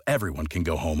so everyone can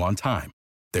go home on time,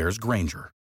 there's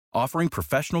Grainger, offering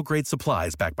professional-grade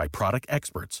supplies backed by product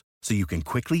experts so you can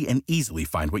quickly and easily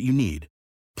find what you need.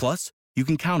 Plus, you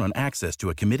can count on access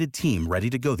to a committed team ready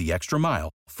to go the extra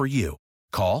mile for you.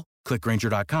 Call, click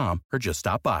Grainger.com, or just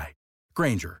stop by.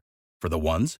 Grainger, for the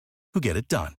ones who get it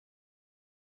done.